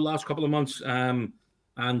time over the last couple of months.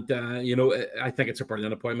 And I think it's a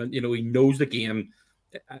brilliant appointment. He knows the game.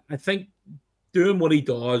 I think doing what he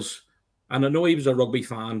does, and I know he was a rugby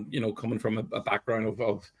fan, coming from a background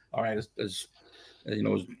of all right, as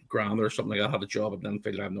grandmother or something like that had a job at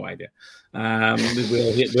Linfield. I have no idea.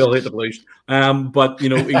 We'll hit the Blues. But he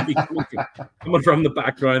coming from the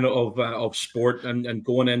background of sport and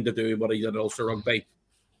going in to do what he did at Ulster Rugby.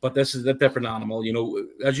 But this is a different animal.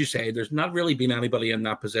 As you say, there's not really been anybody in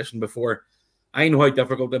that position before. I know how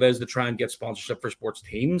difficult it is to try and get sponsorship for sports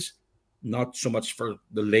teams, not so much for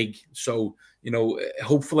the league. So,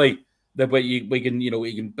 hopefully that way we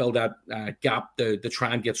can build that gap to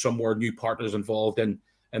try and get some more new partners involved in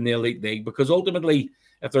the Elite League, because ultimately,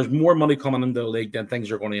 if there's more money coming into the league, then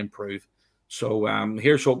things are going to improve. So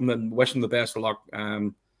here's hoping and wishing the best of luck,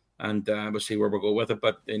 and we'll see where we'll go with it.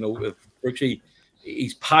 But, with Brooksy,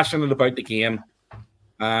 he's passionate about the game,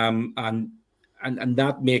 and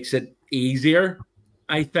that makes it easier,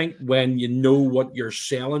 I think, when you know what you're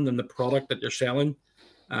selling and the product that you're selling.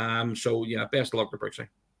 So yeah, best of luck to Brooksy.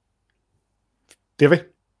 Davey?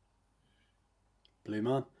 Blue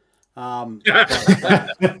man. Apart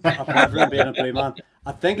from being a blue man,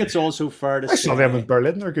 I think it's also fair to say. I saw them in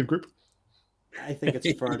Berlin. They're a good group. I think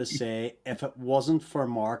it's fair to say if it wasn't for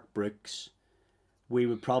Mark Brooks, we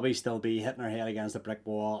would probably still be hitting our head against the brick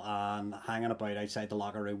wall and hanging about outside the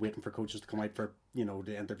locker room, waiting for coaches to come out for,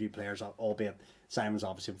 to interview players, albeit Simon's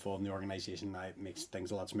obviously involved in the organisation now. It makes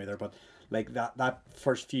things a lot smoother. But like that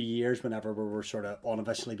first few years, whenever we were sort of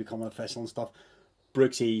unofficially becoming official and stuff,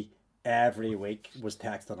 Brooksy every week was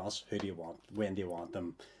texting us, who do you want? When do you want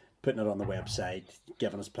them? Putting it on the website,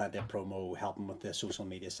 giving us plenty of promo, helping with the social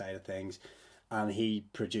media side of things. And he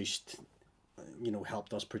produced...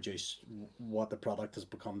 helped us produce what the product has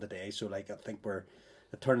become today. So I think we're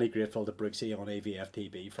eternally grateful to Brooksy on AVF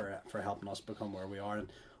TV for helping us become where we are, and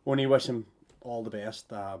only wish him all the best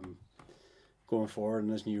going forward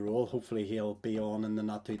in his new role. Hopefully he'll be on in the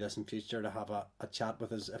not too distant future to have a chat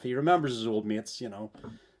with us if he remembers his old mates.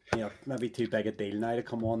 Maybe too big a deal now to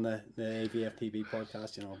come on the AVF TV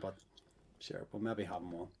podcast, but sure, we'll maybe have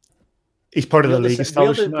him on. He's part of the league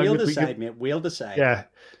establishment. We'll decide, mate. We'll decide. Yeah.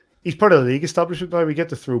 He's part of the league establishment now. We get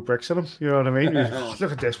to throw bricks at him. You know what I mean?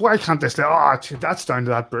 Look at this. Why can't this? That's down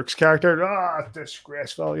to that Brooks character.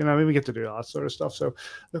 Disgraceful. We get to do all that sort of stuff. So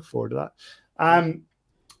look forward to that.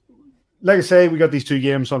 Like I say, we got these two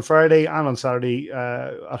games on Friday and on Saturday.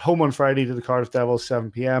 At home on Friday to the Cardiff Devils,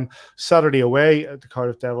 7 p.m. Saturday away at the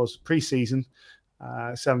Cardiff Devils pre-season,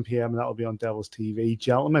 7 p.m. And that will be on Devils TV.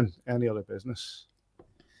 Gentlemen, any other business?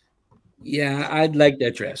 Yeah, I'd like to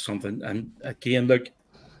address something. And again, look,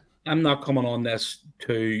 I'm not coming on this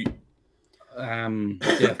to offend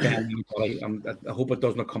anybody. I hope it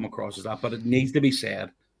doesn't come across as that, but it needs to be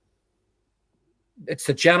said. It's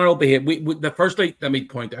the general behavior. Firstly, let me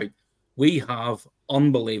point out, we have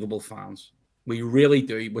unbelievable fans. We really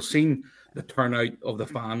do. We've seen the turnout of the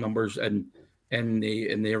fan numbers in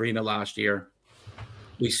the arena last year.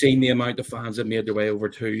 We've seen the amount of fans that made their way over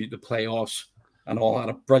to the playoffs and all had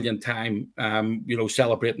a brilliant time,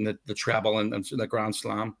 celebrating the treble and the Grand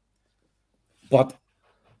Slam. But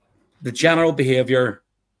the general behavior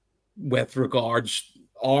with regards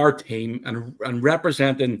our team and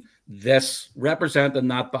representing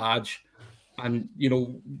that badge and,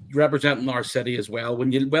 representing our city as well,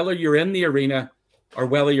 whether you're in the arena or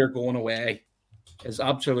whether you're going away, is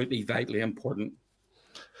absolutely vitally important.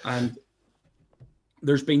 And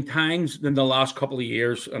there's been times in the last couple of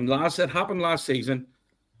years, and it happened last season,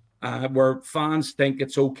 where fans think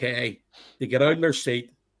it's okay to get out of their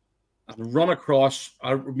seat and run across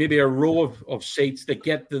maybe a row of seats to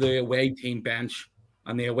get to the away team bench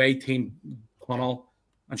and the away team tunnel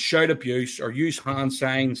and shout abuse or use hand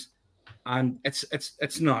signs. And it's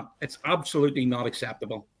absolutely not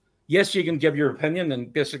acceptable. Yes, you can give your opinion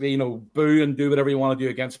and basically, boo and do whatever you want to do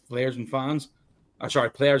against players and fans.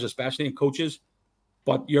 Players especially and coaches.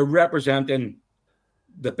 But you're representing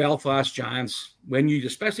the Belfast Giants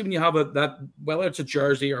especially when you have that, whether it's a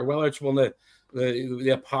jersey or whether it's one of the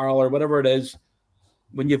apparel or whatever it is,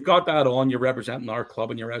 when you've got that on, you're representing our club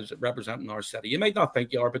and you're representing our city. You might not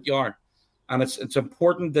think you are, but you are. And it's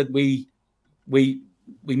important that we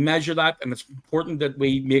measure that, and it's important that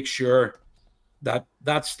we make sure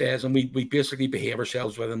that stays and we basically behave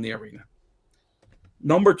ourselves within the arena.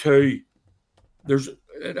 Number two,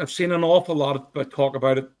 I've seen an awful lot of talk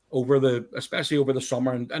about it especially over the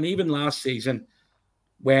summer and even last season,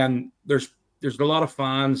 when there's a lot of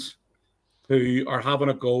fans who are having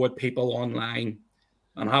a go at people online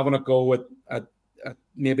and having a go at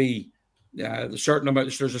maybe there's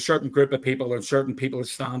a certain group of people and certain people that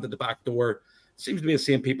stand at the back door. It seems to be the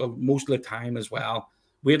same people most of the time as well,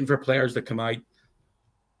 waiting for players to come out.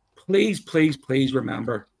 Please, please, please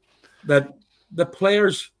remember that the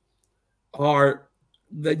players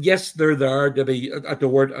yes, they're there to be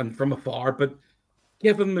adored and from afar, but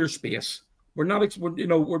give them their space. We're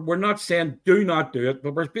not saying do not do it,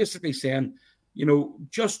 but we're basically saying,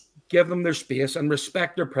 just give them their space and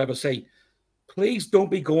respect their privacy. Please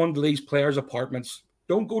don't be going to these players' apartments.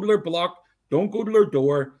 Don't go to their block. Don't go to their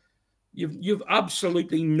door. You've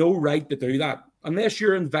absolutely no right to do that unless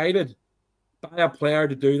you're invited by a player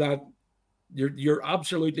to do that. You're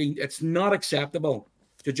absolutely. It's not acceptable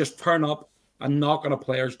to just turn up and knock on a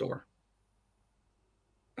player's door.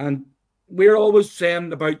 And we're always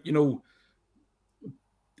saying about,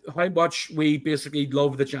 how much we basically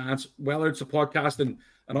love the Giants, whether it's a podcast, and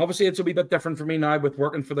obviously it's a wee bit different for me now with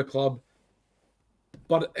working for the club.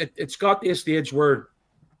 But it's got to a stage where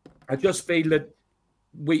I just feel that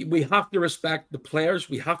we have to respect the players,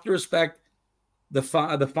 we have to respect the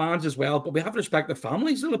fans as well, but we have to respect the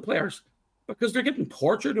families of the players because they're getting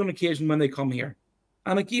tortured on occasion when they come here.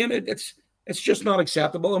 And again, it's just not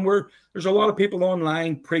acceptable. And there's a lot of people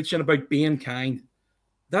online preaching about being kind.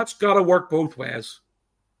 That's got to work both ways.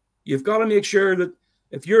 You've got to make sure that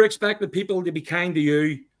if you're expecting people to be kind to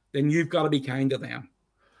you, then you've got to be kind to them.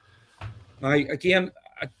 Now, again,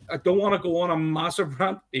 I don't want to go on a massive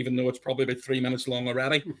rant, even though it's probably about 3 minutes long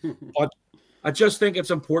already. But I just think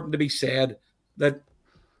it's important to be said that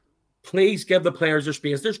please give the players their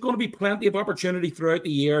space. There's going to be plenty of opportunity throughout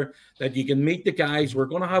the year that you can meet the guys. We're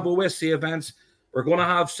going to have OSC events. We're going to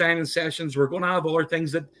have signing sessions. We're going to have other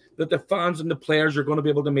things that the fans and the players are going to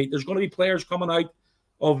be able to meet. There's going to be players coming out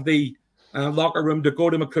of the locker room to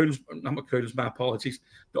go to the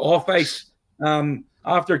office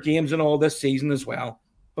after games and all this season as well.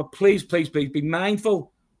 But please, please, please be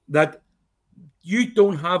mindful that you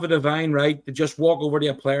don't have a divine right to just walk over to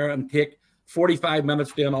a player and take 45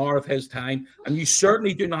 minutes to an hour of his time. And you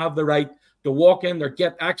certainly do not have the right to walk in or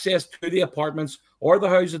get access to the apartments or the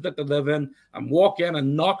houses that they live in and walk in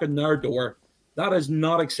and knock on their door. That is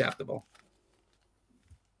not acceptable.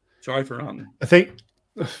 Sorry for ranting. I think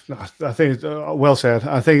well said.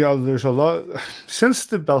 I think there's a lot since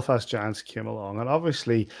the Belfast Giants came along, and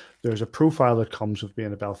obviously there's a profile that comes with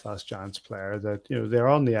being a Belfast Giants player that, they're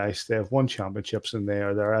on the ice, they have won championships, and they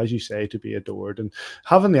are there, as you say, to be adored. And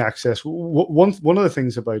having the access, one of the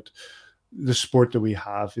things about the sport that we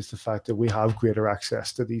have is the fact that we have greater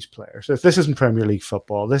access to these players. If this isn't Premier League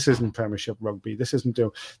football, this isn't Premiership rugby, this isn't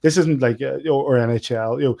like or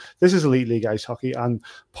NHL. This is Elite League ice hockey, and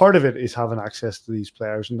part of it is having access to these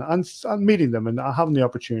players and meeting them and having the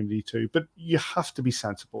opportunity to. But you have to be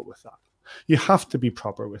sensible with that. You have to be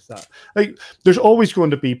proper with that. Like, there's always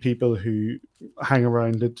going to be people who hang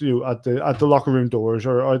around at the locker room doors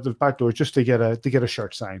or the back doors just to get a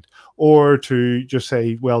shirt signed, or to just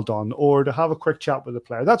say well done, or to have a quick chat with the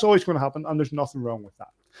player. That's always going to happen, and there's nothing wrong with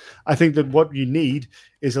that. I think that what you need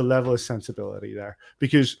is a level of sensibility there,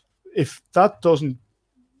 because if that doesn't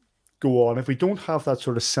go on, if we don't have that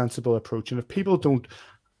sort of sensible approach, and if people don't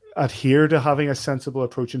adhere to having a sensible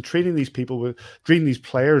approach and treating these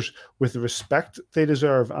players with the respect they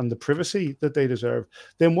deserve and the privacy that they deserve,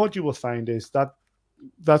 then what you will find is that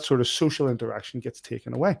sort of social interaction gets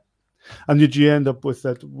taken away. And did you end up with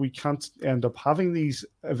that? We can't end up having these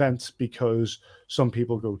events because some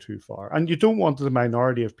people go too far, and you don't want the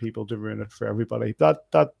minority of people to ruin it for everybody. That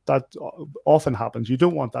often happens. You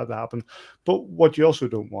don't want that to happen, but what you also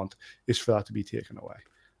don't want is for that to be taken away.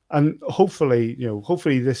 And hopefully,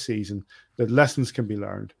 hopefully this season, that lessons can be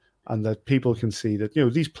learned, and that people can see that,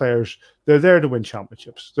 these players, they're there to win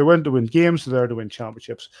championships. They're there to win games. They're there to win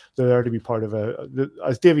championships. They're there to be part of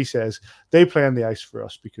as Davey says, they play on the ice for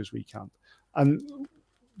us because we can't. And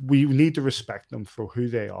we need to respect them for who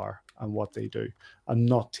they are and what they do, and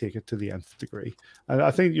not take it to the nth degree. And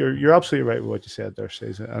I think you're absolutely right with what you said there,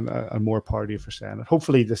 Stacey, and more power to you for saying it.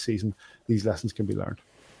 Hopefully this season, these lessons can be learned.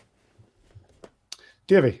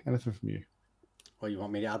 Davey, anything from you? Well, you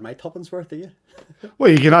want me to add my tuppence worth, do you?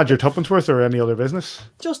 Well, you can add your tuppence worth or any other business.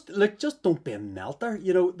 Just don't be a melter.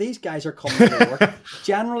 These guys are coming to work.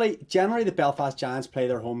 Generally, the Belfast Giants play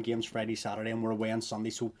their home games Friday, Saturday, and we're away on Sunday.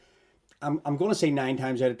 So I'm going to say 9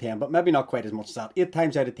 times out of 10, but maybe not quite as much as that. 8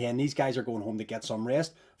 times out of 10, these guys are going home to get some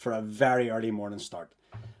rest for a very early morning start.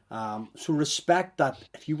 So respect that.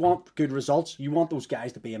 If you want good results, you want those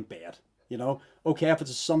guys to be in bed. Okay, if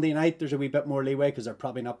it's a Sunday night, there's a wee bit more leeway because they're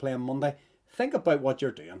probably not playing Monday. Think about what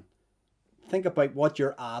you're doing. Think about what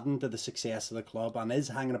you're adding to the success of the club, and is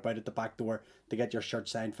hanging about at the back door to get your shirt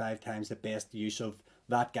signed 5 times the best use of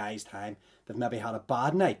that guy's time. They've maybe had a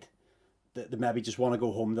bad night. They maybe just want to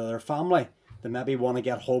go home to their family. They maybe want to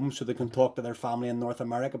get home so they can talk to their family in North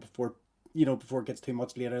America before it gets too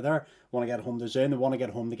much later there. Want to get home to Zoom. They want to get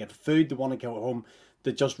home to get food. They want to go home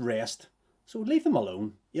to just rest. So leave them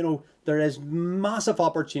alone. There is massive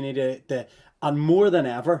opportunity and more than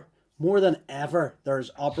ever,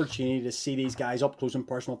 there's opportunity to see these guys up close and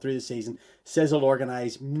personal through the season. Sizzle will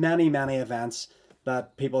organise many, many events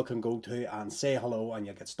that people can go to and say hello, and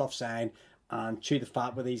you'll get stuff signed and chew the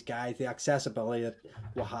fat with these guys. The accessibility that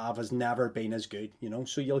we'll have has never been as good,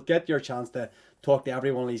 So you'll get your chance to talk to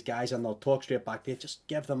every one of these guys, and they'll talk straight back to you. Just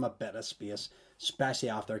give them a bit of space, especially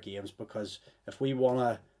after games, because if we want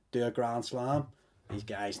to do a Grand Slam, these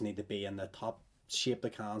guys need to be in the top shape they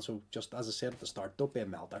can. So just as I said at the start, don't be a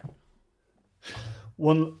melter.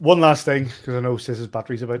 One last thing, because I know Sis's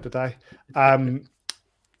battery's about to die.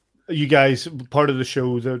 You guys, part of the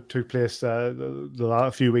show that took place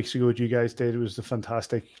a few weeks ago, what you guys did was the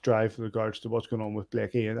fantastic drive with regards to what's going on with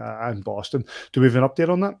Blakey and Boston. Do we have an update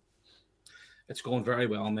on that? It's going very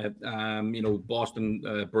well, mate.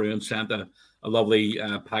 Boston Bruins sent a lovely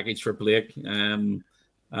package for Blake, and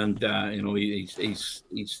he's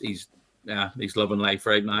living life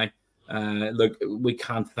right now. Look, we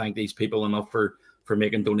can't thank these people enough for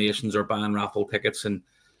making donations or buying raffle tickets. And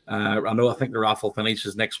I think the raffle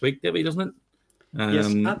finishes next week, Debbie, doesn't it?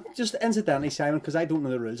 Yes. Just incidentally, Simon, because I don't know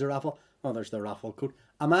the rules of raffle. Oh, there's the raffle code.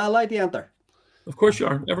 Am I allowed to enter? Of course you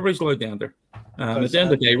are. Everybody's allowed to enter. At the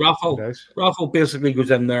end of the day, raffle basically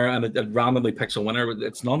goes in there and it randomly picks a winner.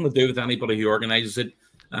 It's nothing to do with anybody who organises it.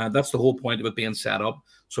 That's the whole point of it being set up.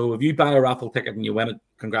 So if you buy a raffle ticket and you win it,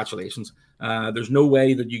 congratulations. There's no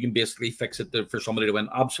way that you can basically fix it for somebody to win.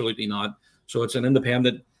 Absolutely not. So it's an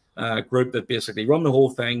independent group that basically run the whole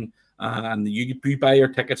thing, and you buy your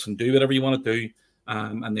tickets and do whatever you want to do,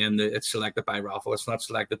 and then it's selected by raffle. It's not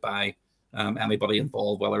selected by anybody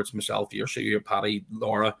involved, whether it's myself, you, Patty,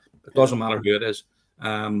 Laura. It doesn't matter who it is.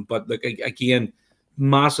 But look, again,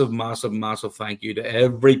 massive thank you to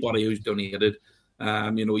everybody who's donated.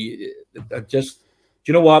 Do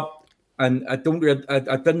you know what? And I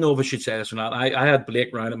didn't know if I should say this or not. I had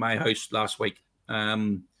Blake round at my house last week,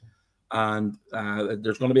 and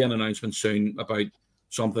there's going to be an announcement soon about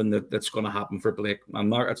something that's going to happen for Blake.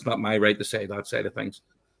 It's not my right to say that side of things,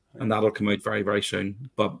 and that'll come out very, very soon.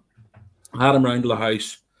 But I had him round to the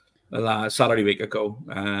house Saturday week ago,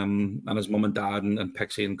 and his mum and dad and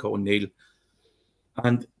Pixie and Co and Neil,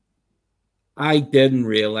 and I didn't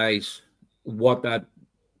realise what that.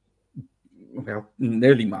 Well,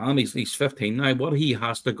 nearly man, he's 15 now. What he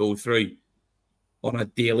has to go through on a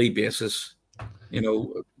daily basis.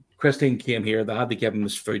 Christine came here. They had to give him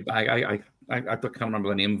his food bag. I can't remember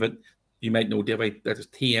the name of it. You might know, David. That is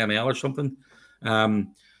TML or something.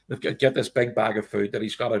 They've get this big bag of food that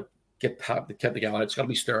he's got to get together. It's got to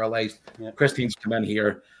be sterilised. Yeah. Christine's come in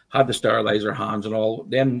here, had to sterilise her hands and all.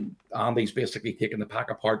 Then Andy's basically taking the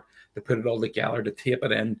pack apart to put it all together, to tape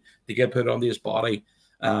it in, to get put onto his body.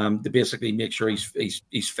 To basically make sure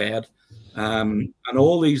he's fed, and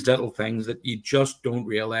all these little things that you just don't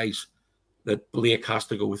realise that Blake has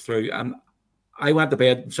to go through. And I went to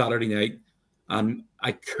bed Saturday night, and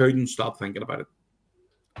I couldn't stop thinking about it.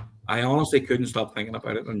 I honestly couldn't stop thinking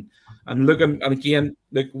about it. And look, and again,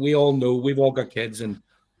 look, we all know we've all got kids, and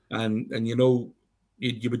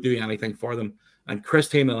you would do anything for them. And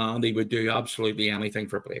Christine and Andy would do absolutely anything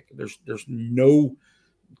for Blake. There's no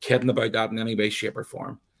kidding about that in any way, shape, or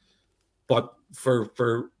form. But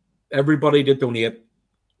for everybody to donate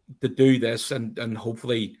to do this and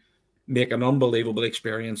hopefully make an unbelievable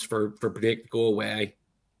experience for Blake to go away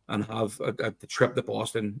and have the trip to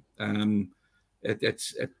Boston,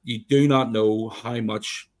 you do not know how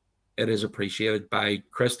much it is appreciated by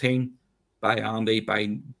Christine, by Andy,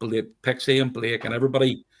 by Pixie and Blake and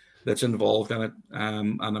everybody that's involved in it.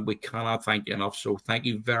 And we cannot thank you enough. So thank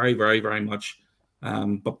you very, very, very much.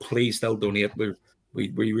 But please still donate.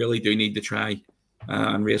 We really do need to try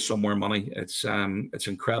and raise some more money. It's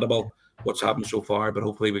incredible what's happened so far, but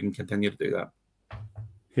hopefully we can continue to do that.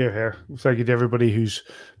 Here. Thank you to everybody who's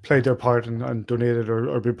played their part and donated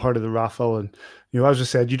or been part of the raffle. And as I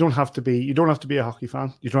said, you don't have to be a hockey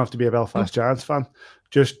fan. You don't have to be a Belfast Giants fan.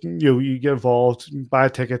 Just you get involved, buy a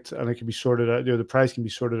ticket, and it can be sorted out. The price can be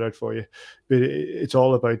sorted out for you. But it's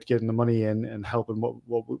all about getting the money in and helping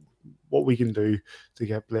what we can do to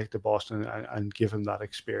get Blake to Boston and give him that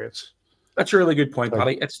experience. That's a really good point,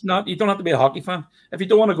 Paddy. It's not, you don't have to be a hockey fan. If you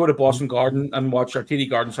don't want to go to Boston Garden and watch our TD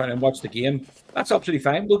Garden Center and watch the game, that's absolutely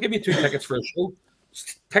fine. We'll give you 2 tickets for a show.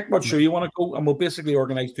 Pick what show you want to go, and we'll basically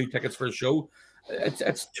organize 2 tickets for a show.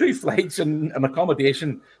 It's 2 flights and an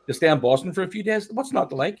accommodation to stay in Boston for a few days. What's not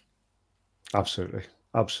to like? Absolutely.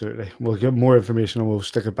 We'll get more information and we'll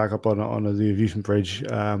stick it back up on the Aviation Bridge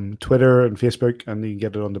Twitter and Facebook, and you can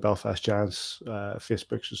get it on the Belfast Giants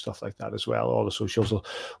Facebooks and stuff like that as well. All the socials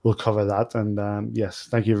will cover that. And yes,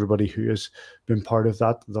 thank you everybody who has been part of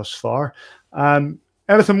that thus far.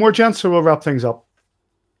 Anything more, gents, or we'll wrap things up?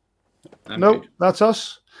 No, that's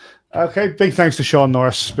us. Okay, big thanks to Sean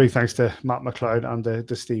Norris, big thanks to Matt McLeod and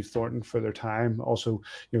to Steve Thornton for their time. Also,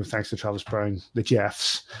 thanks to Travis Brown, the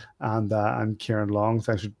Jeffs, and Kieran Long.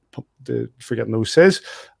 Thanks for getting those says.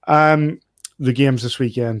 The games this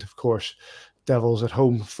weekend, of course, Devils at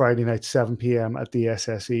home Friday night, 7 p.m. at the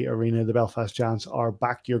SSE Arena. The Belfast Giants are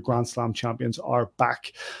back. Your Grand Slam champions are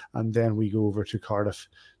back. And then we go over to Cardiff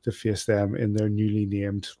to face them in their newly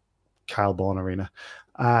named Kyle Baun Arena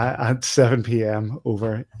at 7 p.m.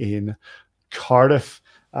 over in Cardiff.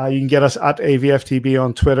 You can get us at AVFTB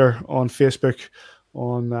on Twitter, on Facebook,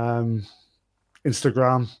 on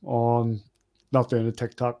Instagram, on not doing a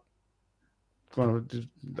TikTok. I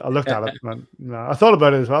looked at it. I thought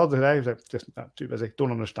about it as well today. I was like, just not too busy.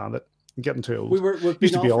 Don't understand it. I'm getting too old. We've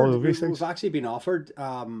actually been offered,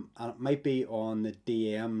 and it might be on the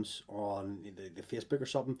DMs on the Facebook or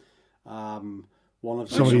something. One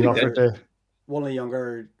of the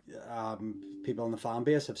younger people in the fan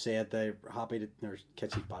base have said they're happy that their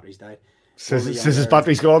Kitsy's batteries died. His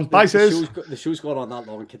battery's gone. Bye, Sis. The show's gone on that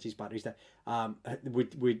long and Kitsy's batteries died.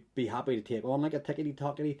 We'd be happy to take on like a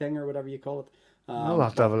tickety-tockety thing or whatever you call it. I'll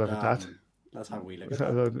have to have a look at that. That's how we look at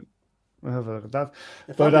that. We'll have a look at that.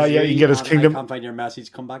 But you can get us Kingdom. I can't find your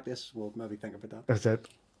message. Come back this. We'll maybe think about that. That's it.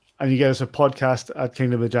 And you get us a podcast at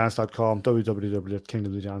kingdomofthegiants.com,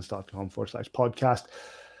 www.kingdomofthegiants.com/podcast.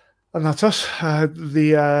 And that's us.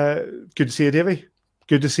 Good to see you, Davey.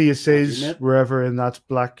 Good to see you, Says, wherever in that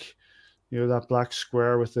black, that black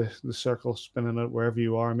square with the circle spinning out, wherever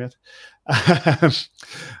you are, mate.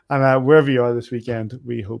 And wherever you are this weekend,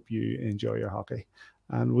 we hope you enjoy your hockey.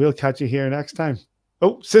 And we'll catch you here next time.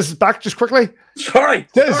 Oh, Sis is back just quickly. Sorry.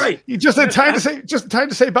 You just in time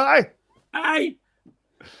to say bye. Bye.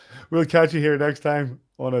 We'll catch you here next time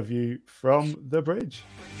on A View from the Bridge.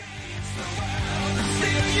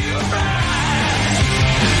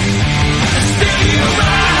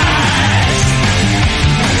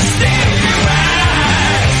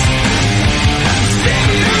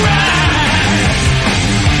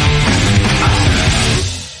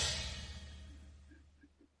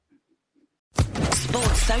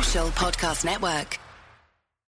 Sports Social Podcast Network.